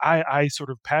I sort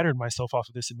of patterned myself off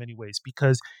of this in many ways,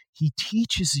 because he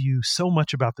teaches you so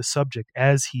much about the subject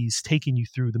as he's taking you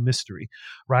through the mystery,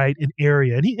 right? An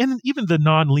area, and even the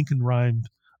non-Lincoln Rhyme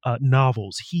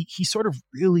novels, he sort of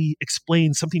really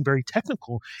explains something very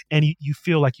technical, and you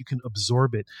feel like you can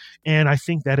absorb it. And I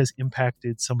think that has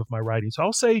impacted some of my writing. So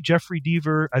I'll say Jeffrey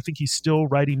Deaver. I think he's still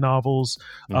writing novels.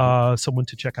 Someone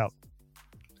to check out.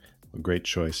 A great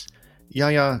choice.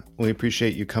 Yahya, we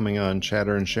appreciate you coming on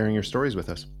Chatter and sharing your stories with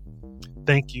us.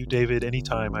 Thank you, David.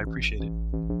 Anytime. I appreciate it.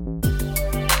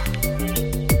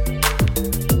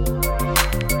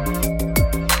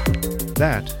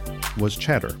 That was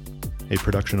Chatter, a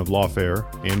production of Lawfare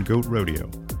and Goat Rodeo.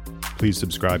 Please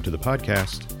subscribe to the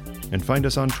podcast and find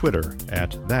us on Twitter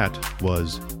at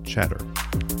ThatWasChatter.